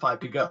 1 down, 5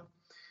 to go.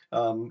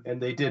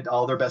 And they did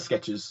all their best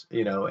sketches,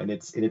 and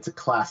it's a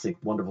classic,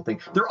 wonderful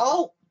thing. They're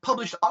all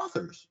published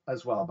authors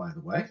as well, by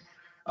the way.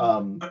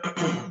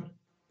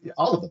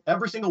 All of them,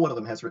 every single one of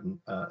them has written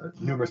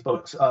numerous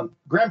books.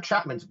 Graham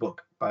Chapman's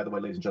book, by the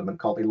way, ladies and gentlemen,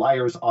 called A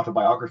Liar's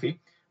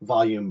Autobiography,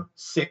 Volume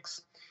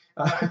 6,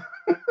 written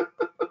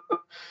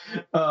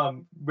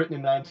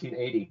in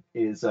 1980,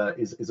 is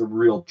a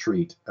real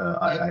treat.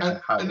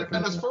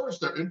 And as far as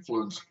their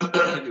influence,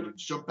 to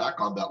jump back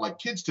on that, like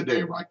kids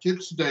today, right?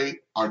 Kids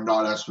today are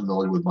not as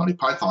familiar with Monty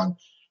Python,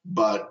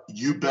 but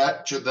you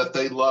bet that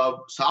they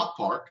love South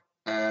Park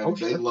and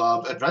they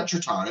love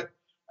Adventure Time.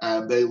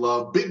 And they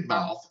love Big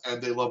Mouth,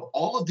 and they love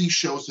all of these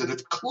shows that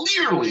have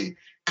clearly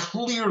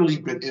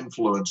been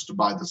influenced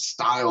by the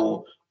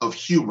style of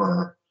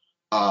humor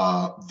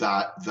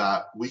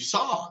that we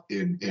saw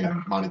in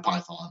Monty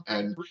Python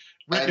and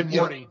Rick and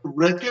Morty.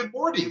 Rick and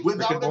Morty,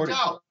 without a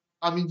doubt.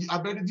 I mean, I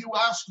bet if you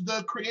asked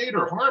the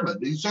creator, Harmon,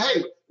 he'd say,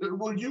 "Hey,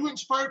 were you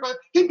inspired by?"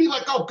 He'd be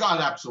like, "Oh God,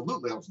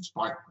 absolutely, I was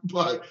inspired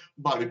by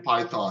Monty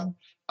Python."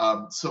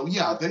 So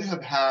yeah, they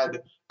have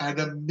had an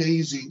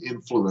amazing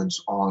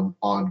influence on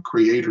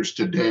creators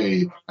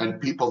today and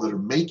people that are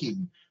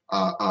making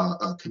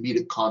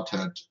comedic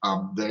content.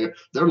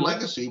 Their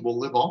legacy will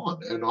live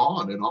on and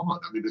on and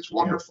on. I mean, it's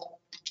wonderful.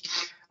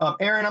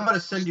 Aaron, I'm going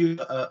to send you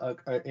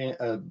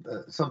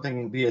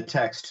something via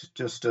text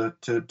just to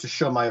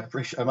show my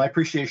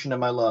appreciation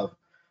and my love.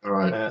 All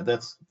right,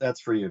 that's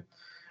for you.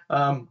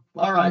 All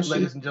right,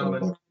 ladies and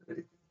gentlemen.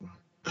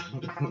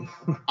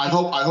 I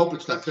hope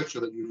it's that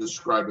picture that you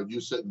described of you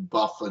sitting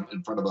buff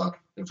in front of a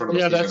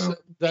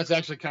that's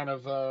actually kind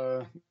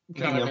of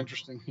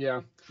interesting.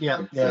 Yeah.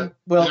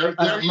 Well,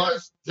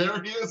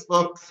 there he is,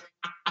 folks.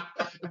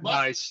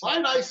 Nice.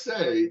 Might I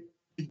say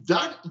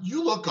that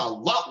you look a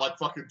lot like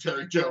fucking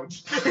Terry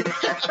Jones.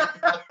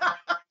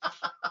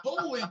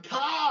 Holy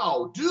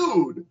cow,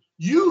 dude!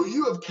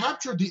 You have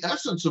captured the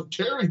essence of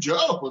Terry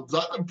Jones.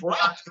 I'm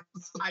impressed.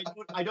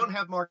 I don't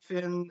have Mark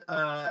Finn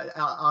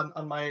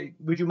on my.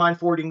 Would you mind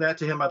forwarding that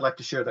to him? I'd like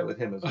to share that with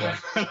him as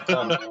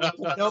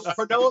well.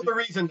 For no other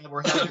reason that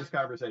we're having this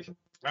conversation.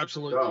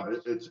 Absolutely.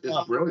 No, it's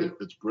brilliant.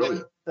 It's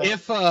brilliant.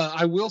 If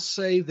I will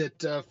say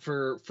that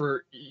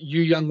for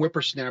you young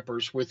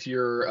whippersnappers with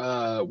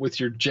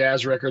your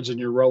jazz records and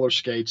your roller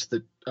skates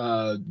that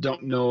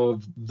don't know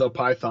of the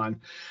Python,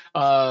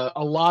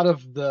 a lot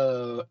of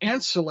the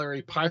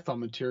ancillary Python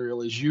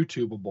material is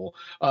YouTubeable.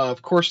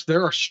 Of course,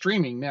 there are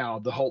streaming now.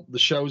 The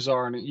shows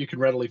are, and you can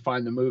readily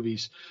find the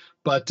movies.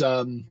 But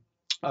the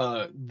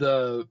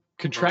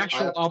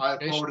contractual I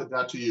forwarded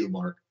that to you,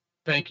 Mark.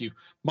 Thank you.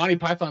 Monty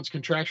Python's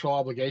Contractual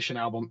Obligation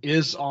album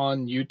is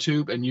on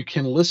YouTube, and you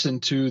can listen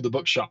to the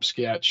bookshop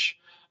sketch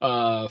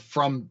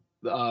from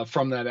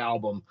that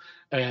album.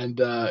 And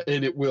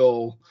it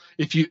will,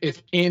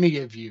 if any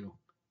of you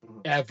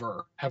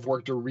ever have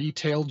worked a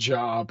retail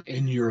job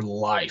in your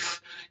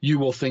life, you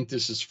will think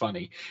this is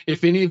funny.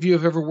 If any of you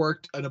have ever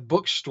worked at a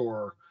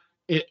bookstore,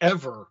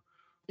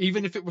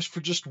 even if it was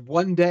for just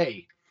one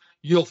day,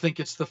 you'll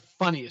think it's the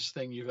funniest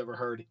thing you've ever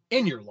heard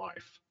in your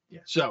life. Yeah.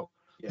 So.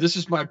 This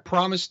is my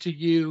promise to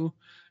you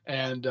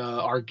and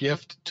our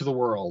gift to the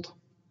world.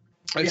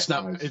 It's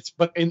not. Nice. It's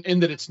but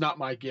in that it's not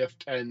my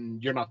gift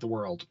and you're not the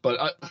world.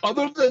 But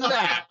other than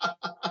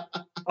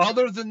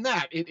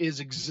that, it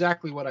is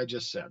exactly what I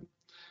just said.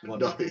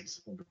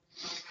 Nice.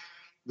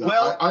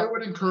 Well, I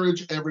would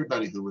encourage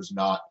everybody who has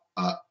not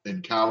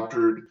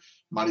encountered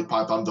Monty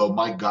Python, though.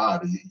 My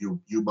God,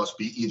 you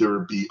must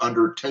either be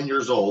under 10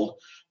 years old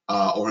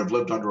or have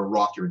lived under a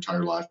rock your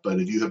entire life. But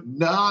if you have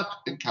not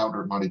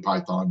encountered Monty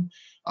Python,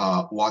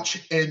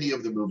 watch any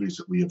of the movies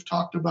that we have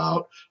talked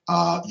about.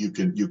 You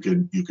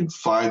can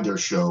find their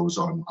shows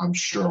on, I'm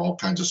sure, all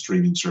kinds of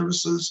streaming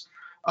services,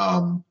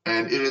 and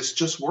it is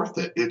just worth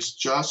it.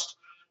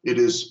 It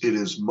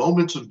is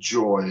moments of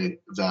joy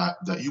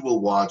that you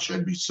will watch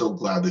and be so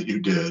glad that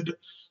you did.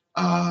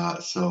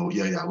 So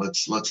yeah,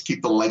 let's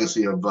keep the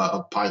legacy of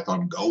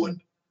Python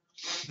going.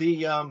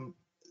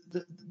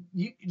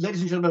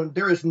 Ladies and gentlemen,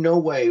 there is no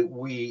way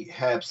we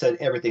have said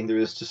everything there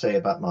is to say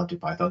about Monty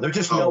Python. There's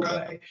just no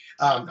way.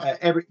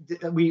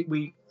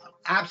 We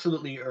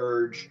absolutely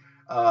urge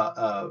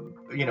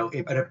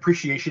an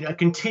appreciation, a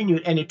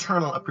continued and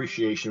eternal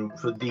appreciation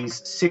for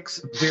these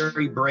 6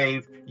 very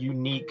brave,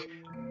 unique,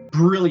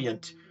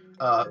 brilliant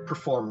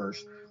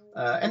performers,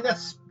 and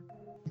that's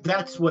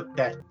what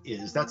that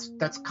is.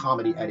 That's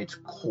comedy at its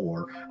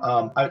core.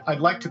 I'd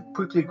like to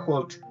quickly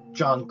quote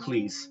John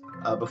Cleese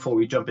before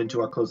we jump into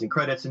our closing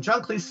credits. And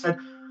John Cleese said,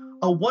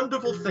 "A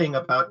wonderful thing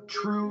about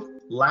true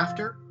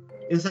laughter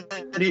is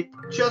that it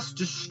just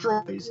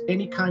destroys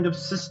any kind of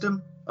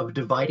system of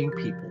dividing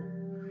people."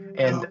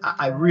 And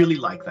I really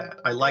like that.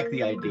 I like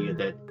the idea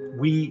that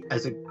we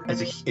as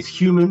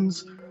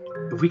humans,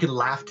 if we can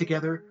laugh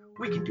together,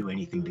 we can do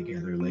anything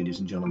together, ladies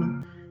and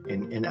gentlemen.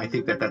 And I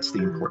think that's the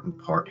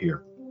important part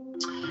here.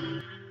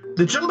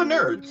 The Gentlemen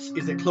Nerds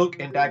is a Cloak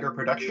and Dagger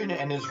production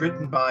and is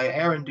written by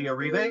Aaron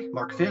D'Arive,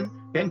 Mark Finn,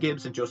 Ben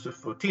Gibbs, and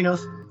Joseph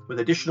Fotinos,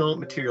 with additional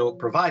material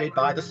provided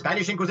by the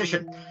Spanish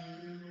Inquisition.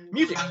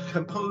 Music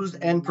composed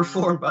and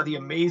performed by the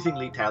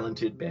amazingly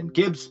talented Ben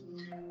Gibbs.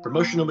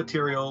 Promotional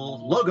material,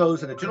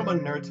 logos, and the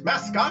Gentlemen Nerds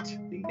mascot,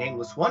 the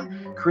Nameless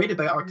One, created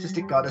by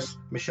artistic goddess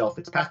Michelle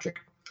Fitzpatrick.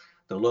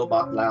 The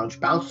Lobot Lounge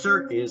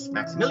bouncer is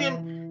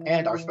Maximilian,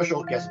 and our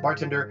special guest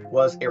bartender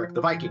was Eric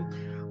the Viking.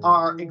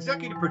 Our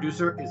executive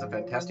producer is a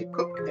fantastic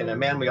cook and a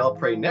man we all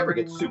pray never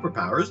gets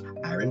superpowers,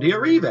 Aaron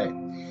D'Arive.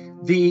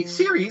 The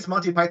series,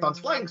 Monty Python's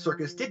Flying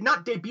Circus, did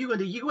not debut in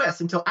the U.S.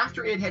 until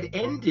after it had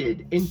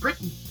ended in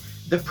Britain.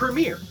 The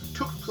premiere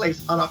took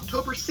place on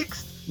October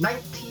 6,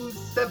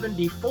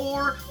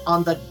 1974,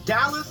 on the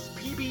Dallas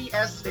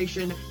PBS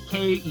station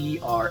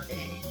KERA.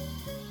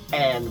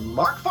 And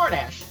Mark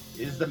Farnash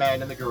is the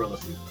man in the gorilla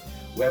suit.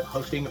 Web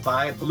hosting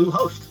by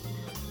Bluehost.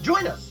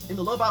 Join us in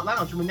the Lobot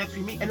Lounge when next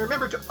we meet, and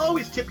remember to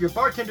always tip your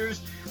bartenders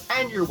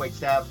and your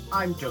waitstaff.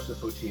 I'm Joseph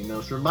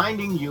Fotinos,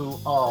 reminding you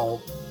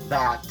all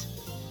that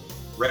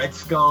Red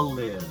Skull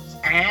lives,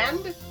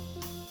 and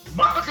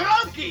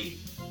Makaronki!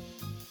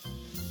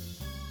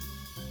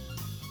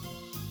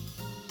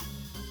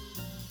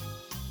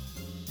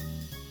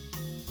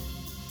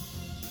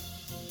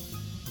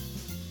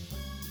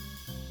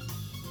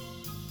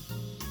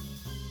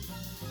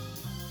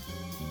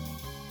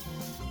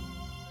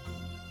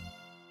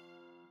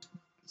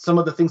 Some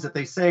of the things that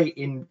they say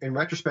in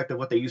retrospect of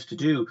what they used to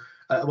do.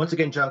 Once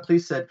again, John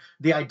Cleese said,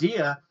 the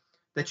idea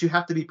that you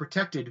have to be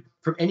protected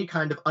from any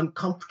kind of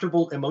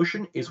uncomfortable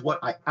emotion is what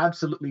I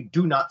absolutely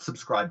do not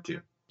subscribe to.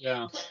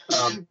 Yeah.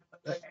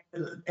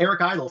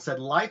 Eric Idle said,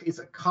 life is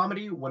a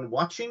comedy when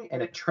watching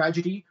and a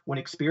tragedy when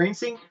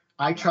experiencing.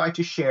 I try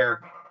to share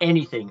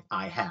anything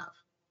I have.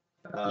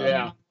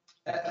 Yeah,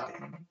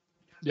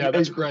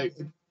 that's great.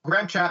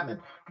 Graham Chapman,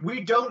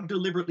 we don't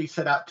deliberately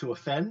set out to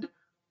offend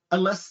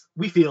unless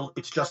we feel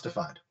it's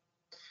justified.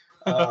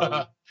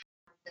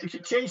 You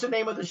should change the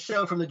name of the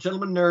show from the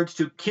Gentleman Nerds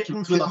to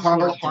Kittens To with a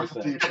Heart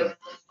Defect. Defect.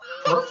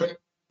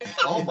 Perfect.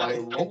 Oh my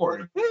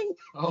lord.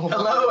 Oh,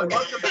 Hello and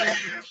welcome to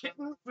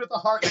Kittens with a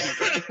Heart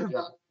Defect.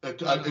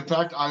 Yeah. In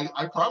fact,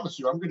 I promise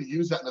you, I'm going to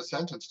use that in a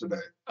sentence today.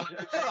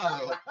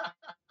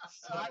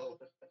 So.